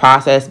you in the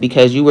process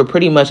because you were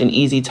pretty much an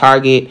easy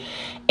target.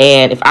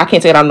 And if I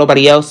can't take it out on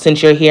nobody else,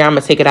 since you're here, I'm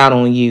going to take it out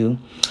on you.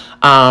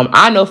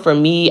 I know for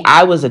me,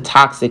 I was a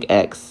toxic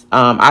ex.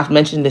 I've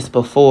mentioned this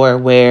before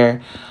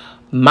where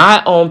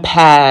my own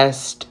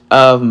past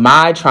of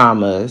my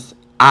traumas,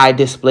 I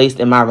displaced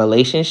in my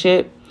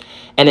relationship.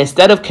 And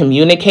instead of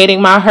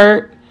communicating my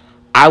hurt,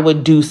 I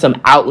would do some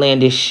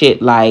outlandish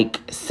shit like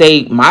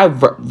say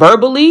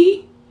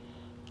verbally,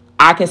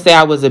 I can say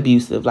I was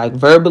abusive. Like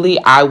verbally,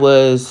 I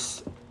would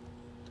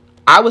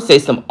say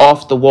some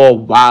off the wall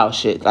wild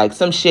shit. Like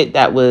some shit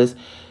that was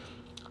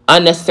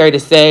unnecessary to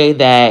say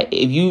that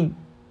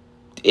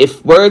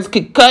if words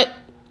could cut,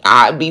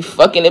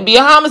 it'd be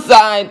a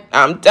homicide.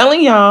 I'm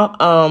telling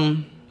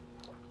y'all,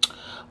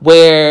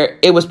 where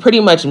it was pretty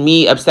much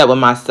me upset with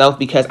myself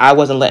because I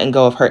wasn't letting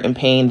go of hurt and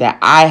pain that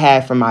I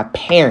had from my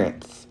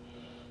parents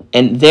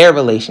and their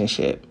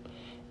relationship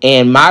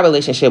and my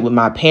relationship with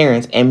my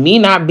parents and me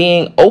not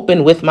being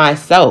open with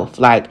myself.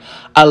 Like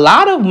a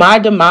lot of my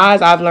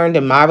demise I've learned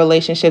in my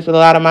relationships with a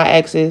lot of my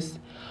exes,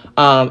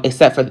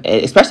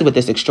 especially with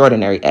this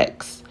extraordinary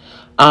ex,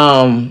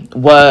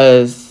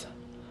 was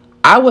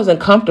I wasn't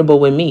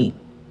comfortable with me.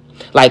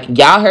 Like,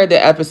 y'all heard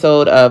the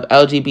episode of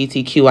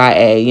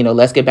LGBTQIA,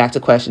 let's get back to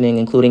questioning,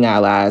 including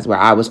allies, where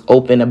I was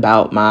open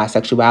about my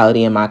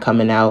sexuality and my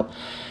coming out.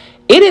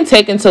 It didn't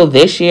take until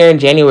this year in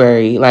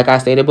January, like I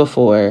stated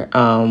before,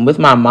 with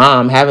my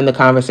mom having the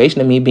conversation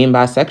of me being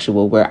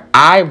bisexual, where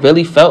I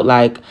really felt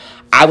like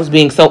I was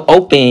being so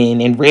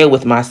open and real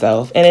with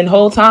myself. And then the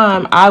whole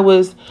time I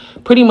was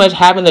pretty much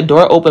having the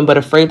door open, but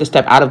afraid to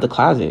step out of the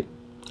closet.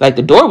 Like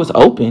the door was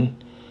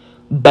open,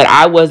 but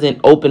I wasn't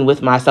open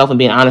with myself and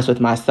being honest with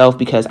myself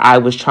because I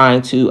was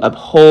trying to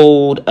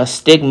uphold a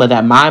stigma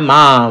that my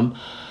mom,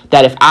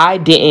 that if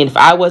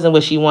I wasn't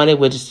what she wanted,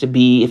 which is to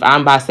be, if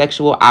I'm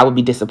bisexual, I would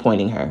be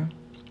disappointing her.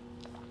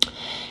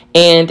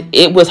 And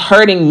it was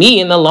hurting me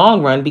in the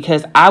long run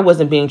because I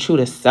wasn't being true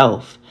to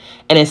self.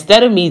 And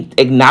instead of me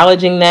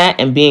acknowledging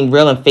that and being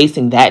real and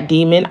facing that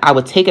demon, I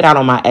would take it out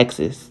on my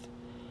exes.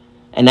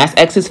 And that's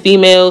exes,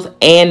 females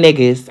and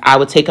niggas. I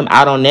would take them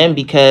out on them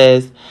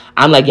because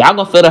I'm like, y'all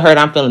gonna feel the hurt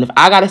I'm feeling. If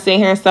I gotta sit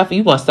here and suffer,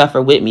 you gonna suffer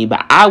with me.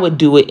 But I would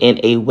do it in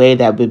a way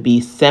that would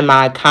be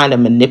semi kind of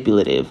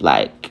manipulative,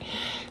 like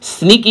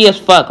sneaky as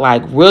fuck,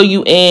 like reel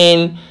you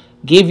in,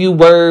 give you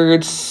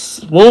words,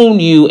 swoon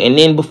you, and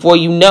then before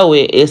you know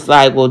it, it's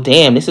like, well,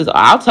 damn,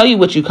 I'll tell you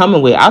what you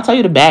coming with. I'll tell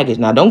you the baggage.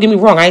 Now, don't get me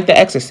wrong, I ain't the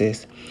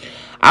exorcist.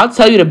 I'll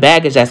tell you the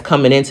baggage that's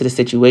coming into the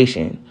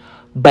situation.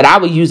 But I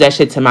would use that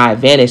shit to my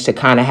advantage to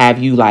kind of have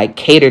you like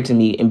cater to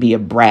me and be a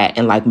brat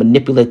and like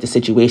manipulate the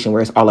situation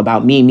where it's all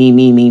about me,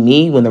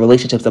 when the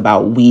relationship's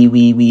about we.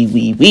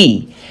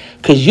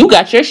 Because you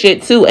got your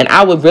shit too. And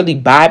I would really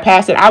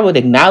bypass it. I would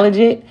acknowledge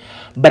it,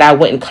 but I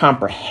wouldn't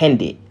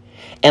comprehend it.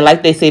 And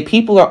like they say,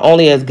 people are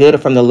only as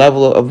good from the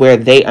level of where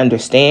they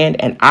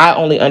understand. And I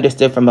only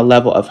understood from a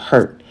level of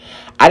hurt.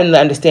 I didn't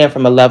understand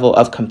from a level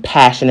of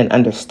compassion and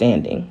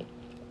understanding.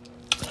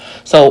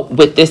 So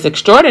with this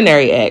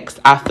extraordinary ex,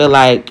 I feel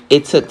like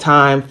it took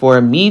time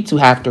for me to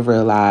have to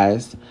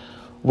realize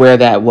where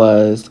that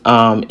was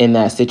in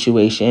that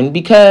situation.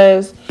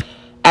 Because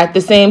at the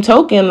same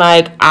token,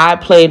 like I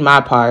played my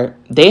part.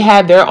 They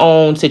had their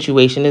own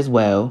situation as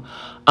well.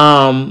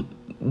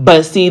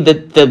 But see,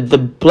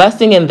 the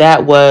blessing in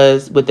that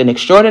was with an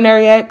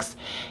extraordinary ex,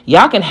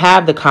 y'all can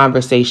have the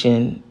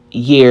conversation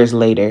years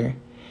later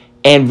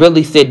and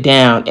really sit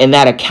down, and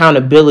that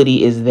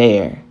accountability is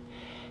there.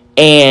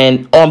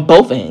 And on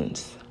both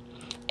ends.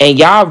 And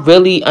y'all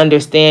really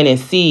understand and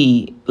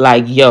see,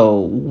 like,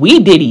 yo, we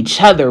did each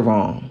other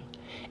wrong.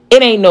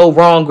 It ain't no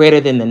wrong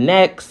greater than the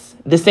next.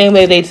 The same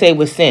way they say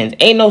with sins.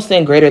 Ain't no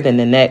sin greater than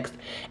the next.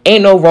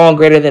 Ain't no wrong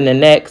greater than the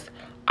next.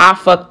 I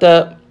fucked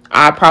up.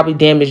 I probably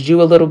damaged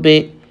you a little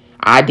bit.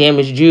 I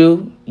damaged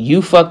you.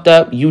 You fucked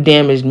up. You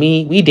damaged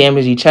me. We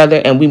damaged each other.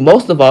 And we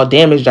most of all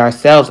damaged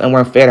ourselves and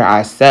weren't fair to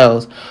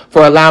ourselves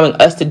for allowing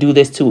us to do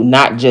this to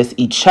not just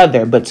each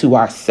other, but to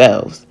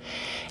ourselves.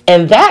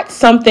 And that's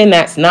something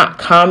that's not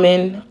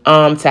common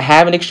to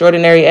have an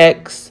extraordinary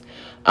ex.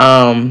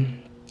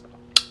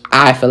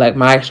 I feel like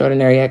my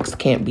extraordinary ex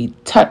can't be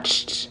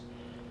touched.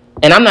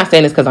 And I'm not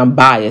saying this because I'm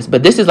biased,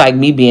 but this is like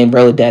me being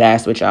really dead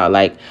ass with y'all.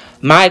 Like,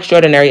 my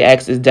extraordinary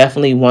ex is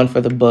definitely one for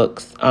the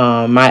books.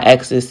 My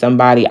ex is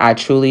somebody I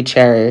truly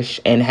cherish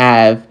and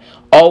have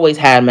always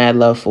had mad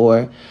love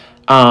for.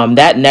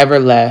 That never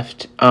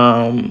left.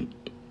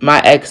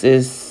 My ex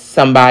is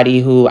somebody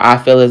who I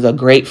feel is a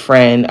great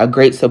friend, a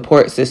great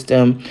support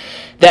system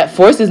that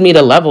forces me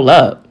to level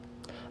up.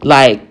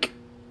 Like,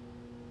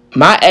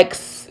 my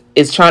ex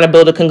is trying to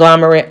build a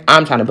conglomerate.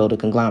 I'm trying to build a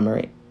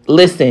conglomerate.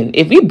 Listen,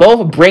 if we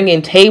both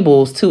bringing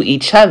tables to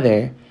each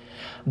other,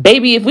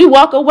 baby, if we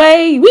walk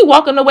away, we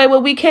walking away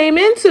what we came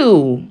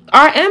into,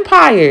 our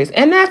empires.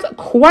 And that's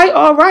quite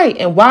all right.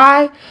 And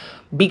why?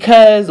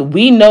 Because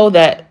we know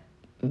that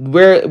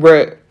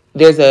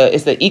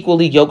it's an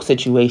equally yoked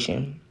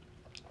situation.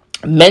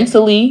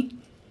 Mentally,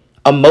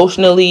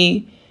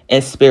 emotionally,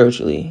 and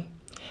spiritually.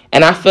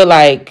 And I feel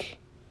like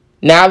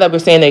now that we're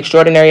saying the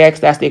extraordinary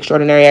ex, that's the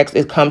extraordinary ex,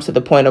 it comes to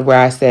the point of where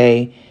I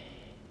say,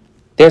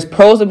 there's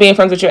pros of being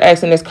friends with your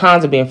ex and there's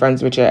cons of being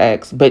friends with your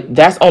ex. But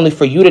that's only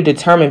for you to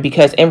determine,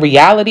 because in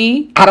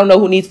reality, I don't know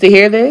who needs to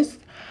hear this,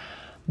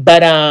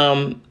 but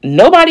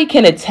nobody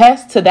can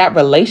attest to that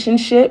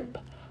relationship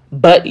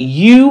but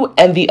you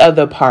and the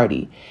other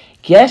party.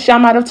 Yes, y'all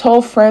might have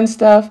told friends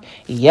stuff.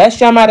 Yes,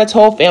 y'all might have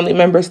told family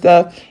member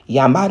stuff.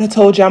 Y'all might have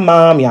told your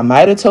mom. Y'all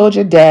might have told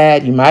your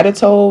dad. You might have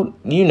told,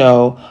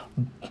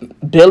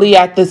 Billy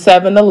at the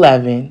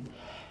 7-Eleven.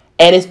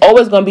 And it's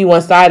always going to be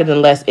one-sided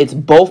unless it's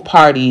both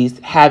parties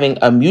having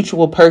a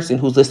mutual person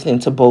who's listening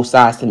to both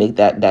sides to make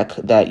that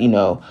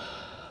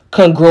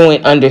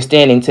congruent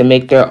understanding, to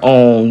make their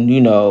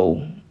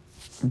own,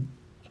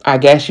 I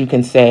guess you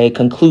can say,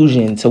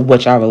 conclusion to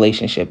what your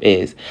relationship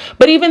is.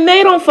 But even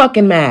they don't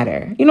fucking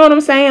matter. You know what I'm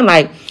saying?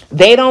 Like,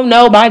 they don't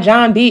know by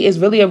John B is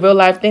really a real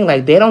life thing.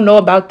 Like, they don't know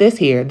about this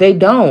here. They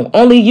don't.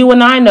 Only you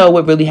and I know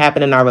what really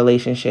happened in our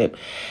relationship.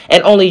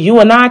 And only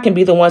you and I can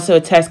be the ones to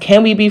attest,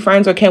 can we be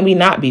friends or can we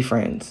not be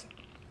friends?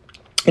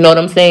 You know what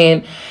I'm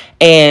saying?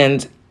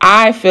 And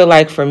I feel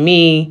like for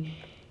me,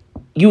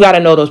 you got to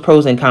know those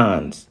pros and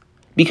cons.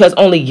 Because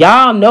only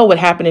y'all know what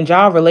happened in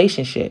y'all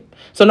relationship.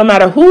 So no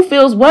matter who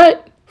feels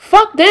what,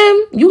 fuck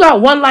them. You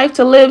got one life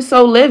to live,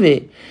 so live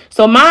it.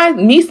 So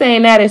me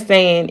saying that is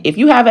saying, if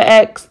you have an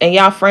ex and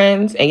y'all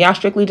friends and y'all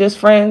strictly just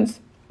friends,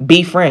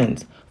 be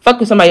friends. Fuck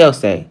what somebody else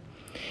say.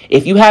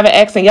 If you have an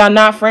ex and y'all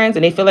not friends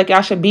and they feel like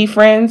y'all should be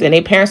friends and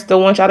their parents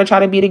still want y'all to try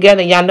to be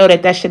together and y'all know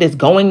that shit is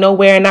going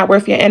nowhere and not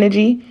worth your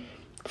energy,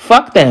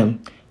 fuck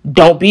them.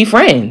 Don't be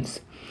friends.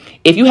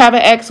 If you have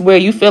an ex where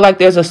you feel like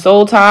there's a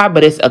soul tie,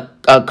 but it's a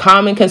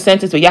common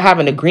consensus where y'all have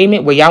an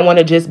agreement where y'all want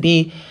to just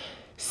be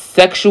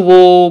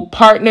sexual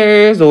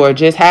partners or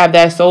just have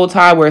that soul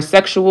tie where it's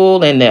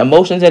sexual and the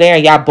emotions are there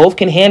and y'all both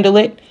can handle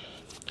it,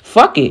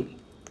 fuck it.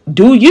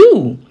 Do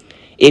you?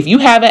 If you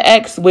have an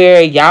ex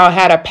where y'all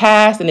had a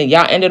past and then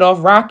y'all ended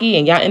off rocky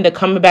and y'all end up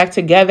coming back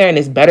together and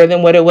it's better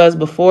than what it was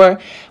before,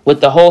 with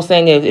the whole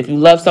saying of if you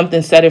love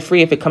something, set it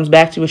free. If it comes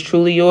back to you, it's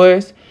truly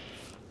yours.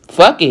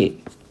 Fuck it.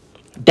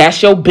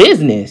 That's your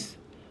business.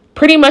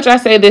 Pretty much I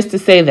say this to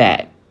say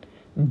that.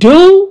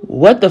 Do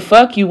what the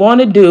fuck you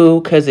want to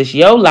do because it's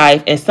your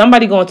life and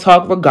somebody going to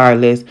talk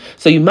regardless.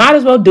 So you might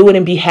as well do it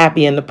and be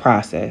happy in the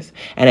process.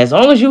 And as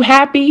long as you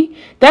happy,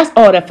 that's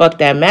all the fuck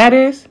that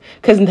matters.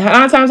 Because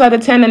 9 times out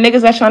of 10, the niggas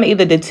that's trying to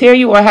either deter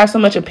you or have so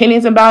much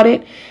opinions about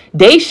it,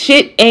 they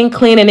shit ain't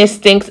clean and it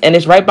stinks and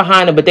it's right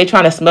behind them, but they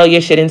trying to smell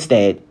your shit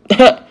instead.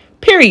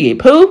 Period,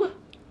 poo.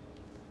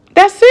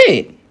 That's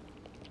it.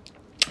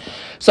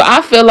 So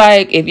I feel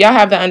like if y'all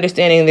have the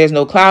understanding there's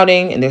no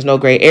clouding and there's no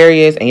gray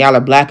areas and y'all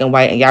are black and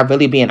white and y'all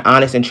really being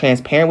honest and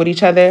transparent with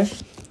each other,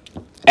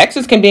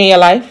 exes can be in your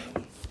life.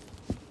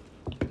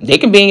 They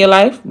can be in your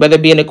life, whether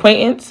it be an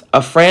acquaintance,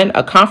 a friend,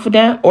 a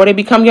confidant, or they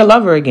become your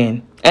lover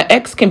again. An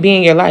ex can be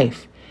in your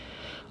life.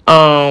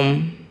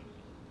 Some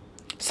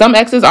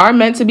exes are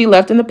meant to be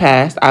left in the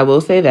past. I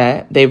will say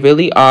that. They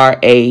really are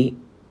a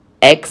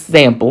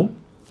example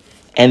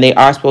and they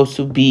are supposed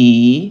to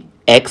be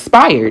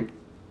expired.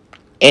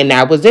 And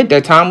that was it.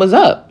 Their time was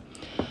up.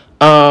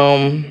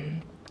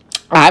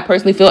 I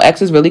personally feel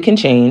exes really can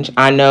change.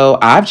 I know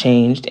I've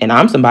changed and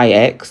I'm somebody's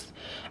ex.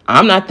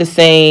 I'm not the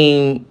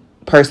same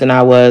person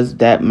I was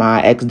that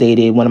my ex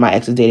dated, one of my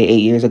exes dated 8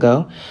 years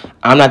ago.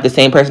 I'm not the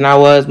same person I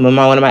was when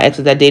one of my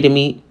exes that dated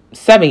me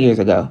 7 years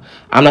ago.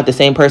 I'm not the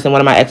same person one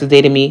of my exes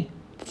dated me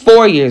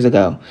 4 years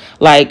ago.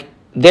 Like,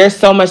 there's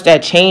so much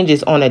that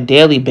changes on a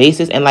daily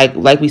basis. And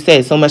like we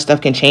said, so much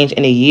stuff can change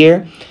in a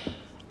year.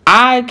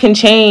 I can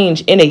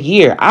change in a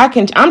year.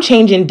 I'm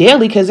changing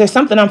daily because there's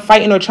something I'm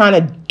fighting or trying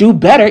to do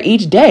better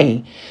each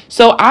day.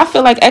 So I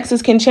feel like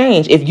exes can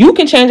change. If you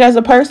can change as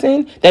a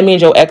person, that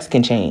means your ex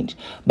can change.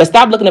 But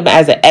stop looking at them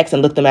as an ex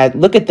and look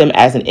at them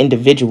as an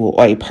individual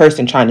or a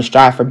person trying to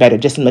strive for better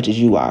just as much as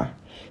you are.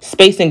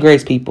 Space and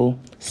grace, people.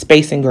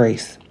 Space and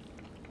grace.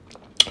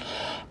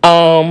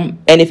 And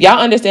if y'all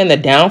understand the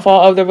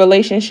downfall of the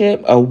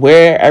relationship or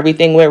where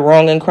everything went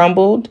wrong and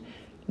crumbled,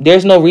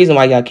 there's no reason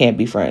why y'all can't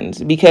be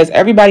friends because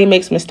everybody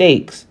makes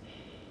mistakes.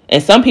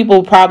 And some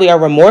people probably are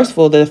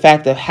remorseful to the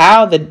fact of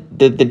how the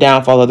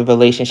downfall of the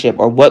relationship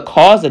or what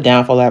caused the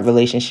downfall of that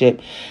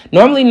relationship.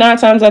 Normally 9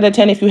 times out of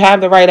 10, if you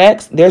have the right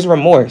ex, there's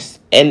remorse.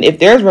 And if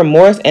there's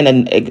remorse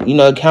and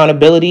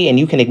accountability and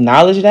you can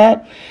acknowledge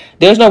that,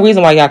 there's no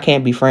reason why y'all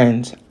can't be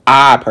friends.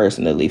 I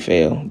personally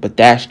feel, but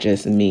that's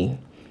just me.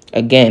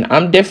 Again,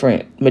 I'm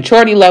different.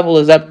 Maturity level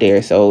is up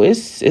there. So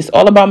it's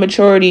all about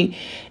maturity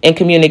and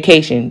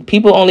communication.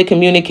 People only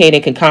communicate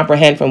and can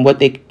comprehend from what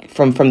they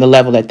from the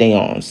level that they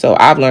on. So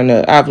I've learned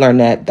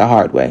that the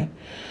hard way.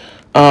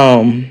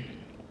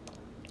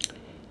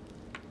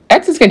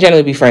 Exes can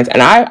generally be friends.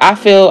 And I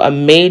feel a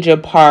major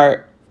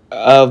part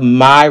of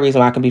my reason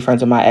why I can be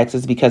friends with my ex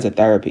is because of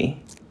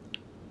therapy.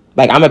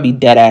 Like, I'm going to be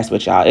dead ass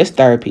with y'all. It's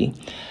therapy.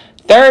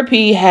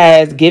 Therapy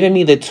has given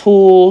me the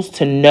tools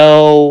to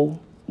know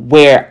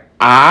where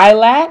I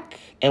lack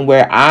and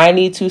where I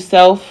need to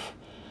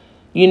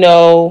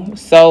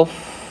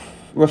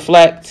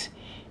self-reflect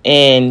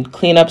and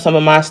clean up some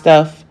of my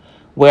stuff,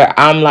 where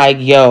I'm like,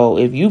 yo,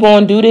 if you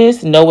gonna do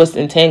this, know it's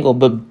entangled,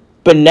 but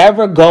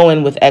never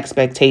going with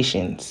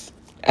expectations.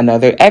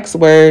 Another X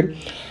word.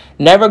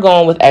 Never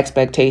going with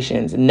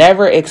expectations.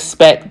 Never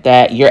expect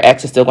that your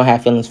ex is still gonna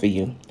have feelings for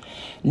you.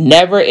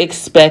 Never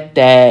expect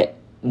that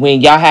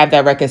when y'all have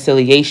that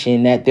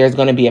reconciliation that there's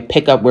gonna be a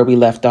pickup where we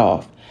left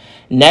off.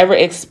 Never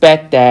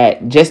expect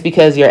that just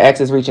because your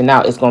ex is reaching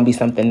out, it's going to be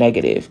something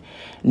negative.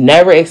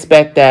 Never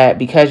expect that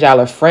because y'all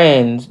are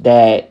friends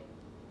that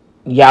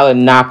y'all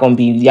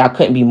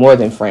couldn't be more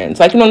than friends.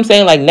 Like, you know what I'm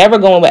saying? Like, never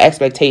going with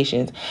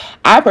expectations.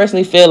 I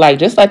personally feel like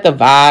just let the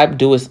vibe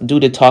do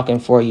the talking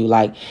for you.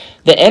 Like,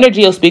 the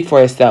energy will speak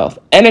for itself.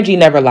 Energy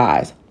never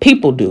lies.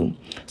 People do.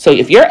 So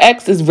if your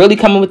ex is really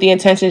coming with the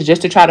intentions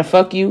just to try to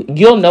fuck you,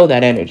 you'll know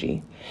that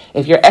energy.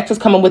 If your ex is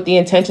coming with the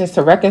intentions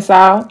to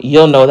reconcile,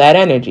 you'll know that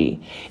energy.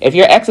 If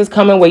your ex is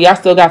coming where y'all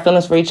still got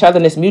feelings for each other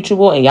and it's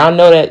mutual and y'all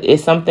know that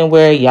it's something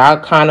where y'all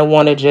kind of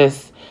want to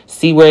just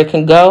see where it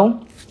can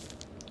go,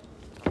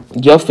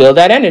 you'll feel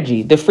that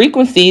energy. The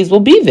frequencies will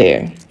be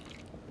there.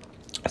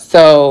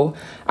 So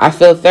I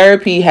feel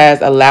therapy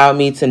has allowed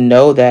me to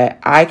know that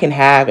I can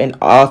have an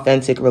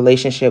authentic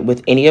relationship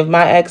with any of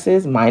my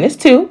exes, minus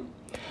 2.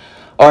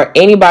 or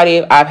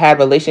anybody I've had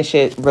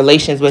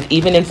relations with,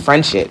 even in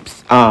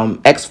friendships,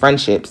 ex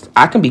friendships.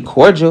 I can be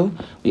cordial.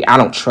 I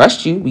don't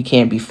trust you. We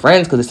can't be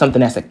friends because it's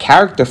something that's a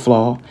character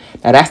flaw.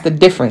 Now that's the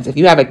difference. If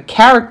you have a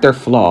character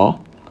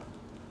flaw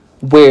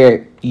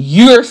where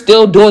you're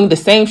still doing the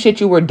same shit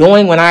you were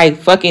doing when I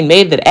fucking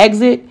made the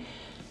exit,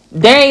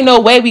 there ain't no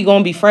way we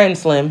gonna be friends,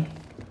 Slim.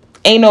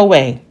 Ain't no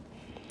way.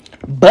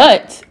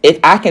 But if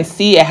I can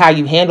see how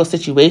you handle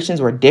situations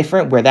were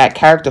different, where that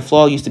character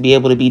flaw used to be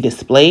able to be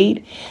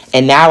displayed,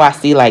 and now I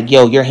see like,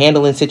 yo, you're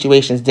handling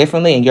situations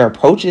differently and your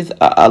approach is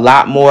a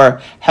lot more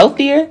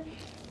healthier.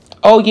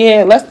 Oh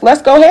yeah,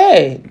 let's go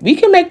ahead. We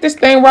can make this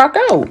thing rock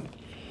out.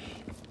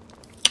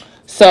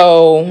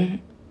 So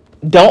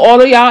don't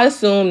all of y'all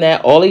assume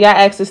that all of y'all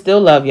exes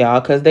still love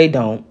y'all, because they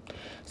don't.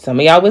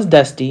 Some of y'all was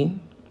dusty.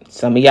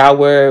 Some of y'all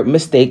were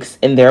mistakes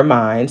in their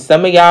minds.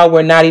 Some of y'all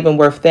were not even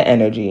worth the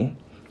energy.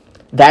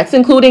 That's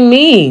including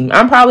me.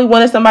 I'm probably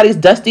one of somebody's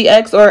dusty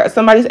ex or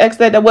somebody's ex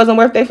that wasn't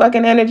worth their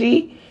fucking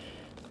energy.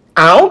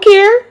 I don't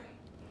care.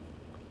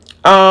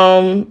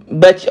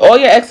 But all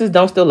your exes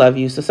don't still love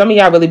you. So some of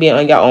y'all really be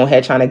on your own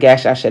head trying to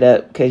gas y'all shit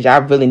up, because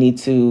y'all really need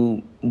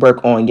to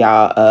work on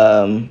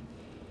y'all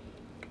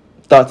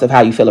thoughts of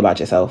how you feel about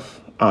yourself,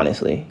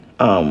 honestly.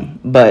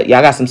 But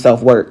y'all got some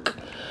self-work.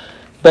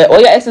 But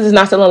all your exes is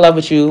not still in love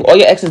with you. All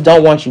your exes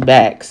don't want you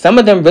back. Some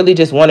of them really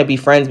just want to be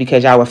friends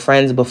because y'all were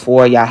friends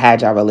before y'all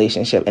had y'all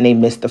relationship and they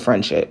missed the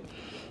friendship.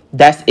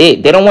 That's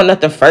it. They don't want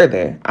nothing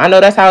further. I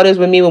know that's how it is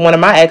with me with one of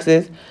my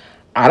exes.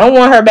 I don't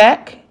want her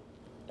back.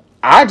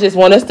 I just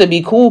want us to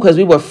be cool because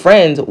we were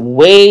friends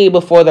way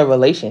before the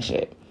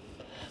relationship.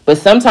 But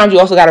sometimes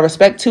you also got to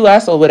respect too,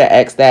 also with an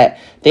ex, that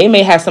they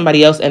may have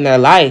somebody else in their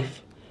life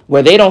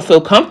where they don't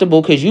feel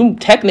comfortable because you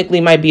technically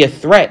might be a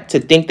threat to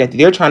think that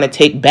they're trying to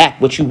take back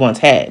what you once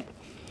had.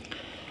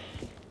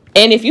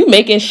 And if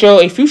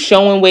you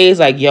showing ways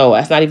like, yo,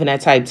 that's not even that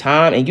type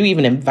time, and you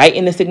even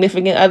inviting the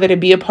significant other to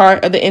be a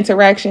part of the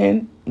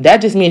interaction, that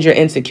just means you're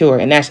insecure,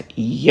 and that's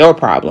your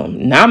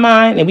problem, not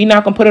mine. And we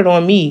not gonna put it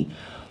on me,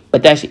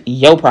 but that's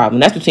your problem.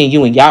 That's between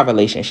you and y'all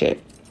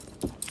relationship.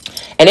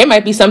 And it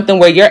might be something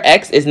where your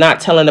ex is not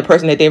telling the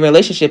person that their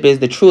relationship is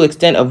the true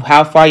extent of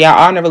how far y'all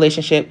are in a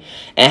relationship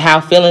and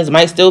how feelings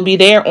might still be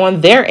there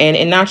on their end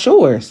and not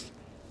yours.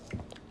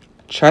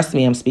 Trust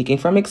me, I'm speaking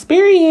from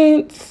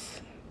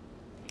experience.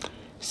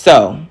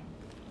 So,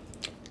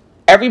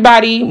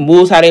 everybody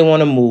moves how they want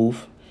to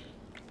move.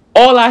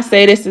 All I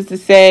say this is to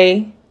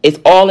say, it's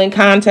all in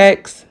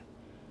context.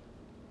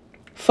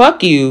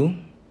 Fuck you.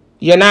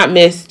 You're not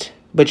missed,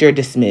 but you're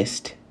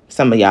dismissed.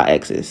 Some of y'all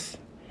exes.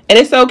 And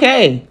it's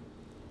okay.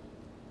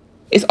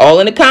 It's all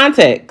in the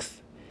context.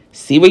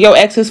 See where your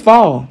exes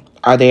fall.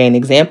 Are they an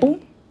example?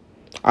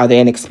 Are they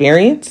an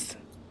experience?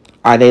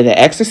 Are they the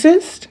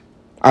exorcist?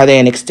 Are they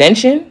an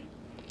extension?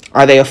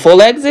 Are they a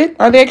full exit?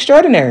 Are they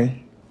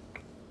extraordinary?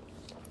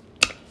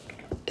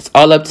 It's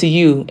all up to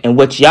you and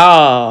what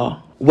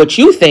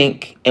you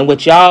think and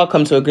what y'all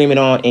come to agreement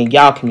on in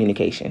y'all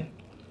communication.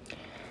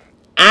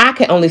 I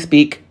can only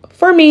speak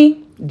for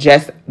me.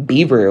 Just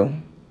be real.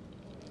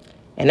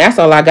 And that's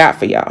all I got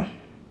for y'all.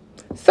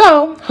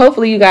 So,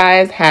 hopefully you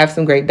guys have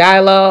some great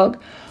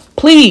dialogue.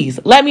 Please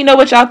let me know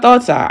what y'all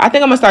thoughts are. I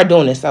think I'm going to start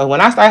doing this. So,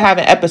 when I start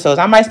having episodes,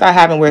 I might start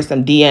having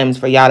some DMs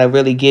for y'all to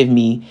really give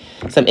me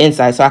some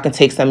insight so I can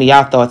take some of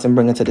y'all thoughts and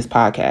bring it to this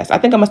podcast. I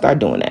think I'm going to start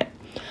doing that.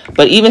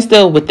 But even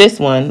still, with this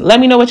one, let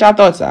me know what y'all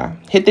thoughts are.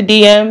 Hit the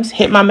DMs,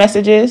 hit my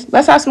messages.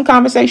 Let's have some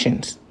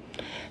conversations.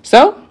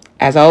 So,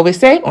 as I always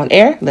say on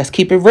air, let's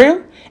keep it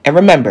real. And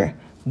remember,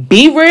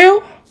 be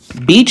real,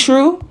 be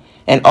true,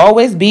 and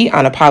always be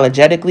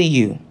unapologetically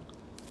you.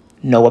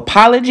 No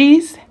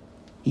apologies.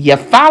 You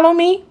follow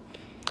me?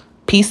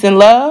 Peace and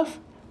love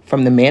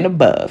from the man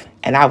above.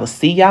 And I will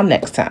see y'all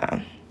next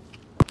time.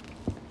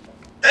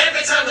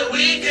 Every time the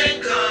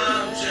weekend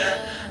comes,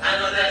 yeah, I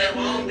know that it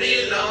won't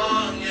be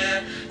long,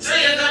 yeah. So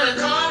you're gonna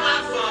call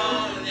my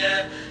phone,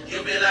 yeah.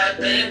 You'll be like,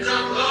 babe,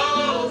 come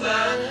over.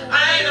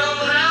 I know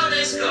how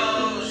this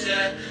goes,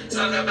 yeah.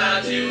 Talk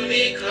about you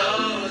need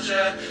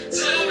closure.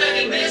 Too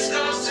many missed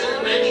calls,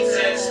 too many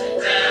texts.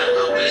 Damn,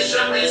 I wish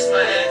I missed my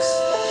ex.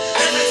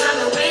 Every time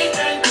the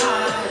weekend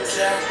comes,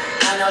 yeah,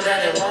 I know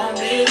that it won't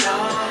be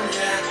long,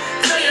 yeah.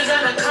 So you're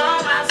gonna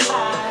call my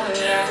phone,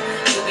 yeah.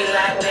 You'll be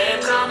like,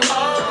 babe, come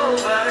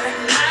over.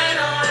 I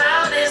know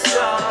how this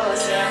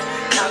goes, yeah.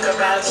 Talk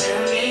about you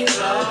need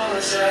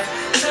closure.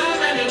 Too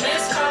many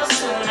missed calls,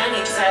 too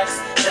many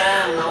texts.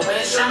 Damn, I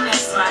wish I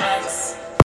missed my ex.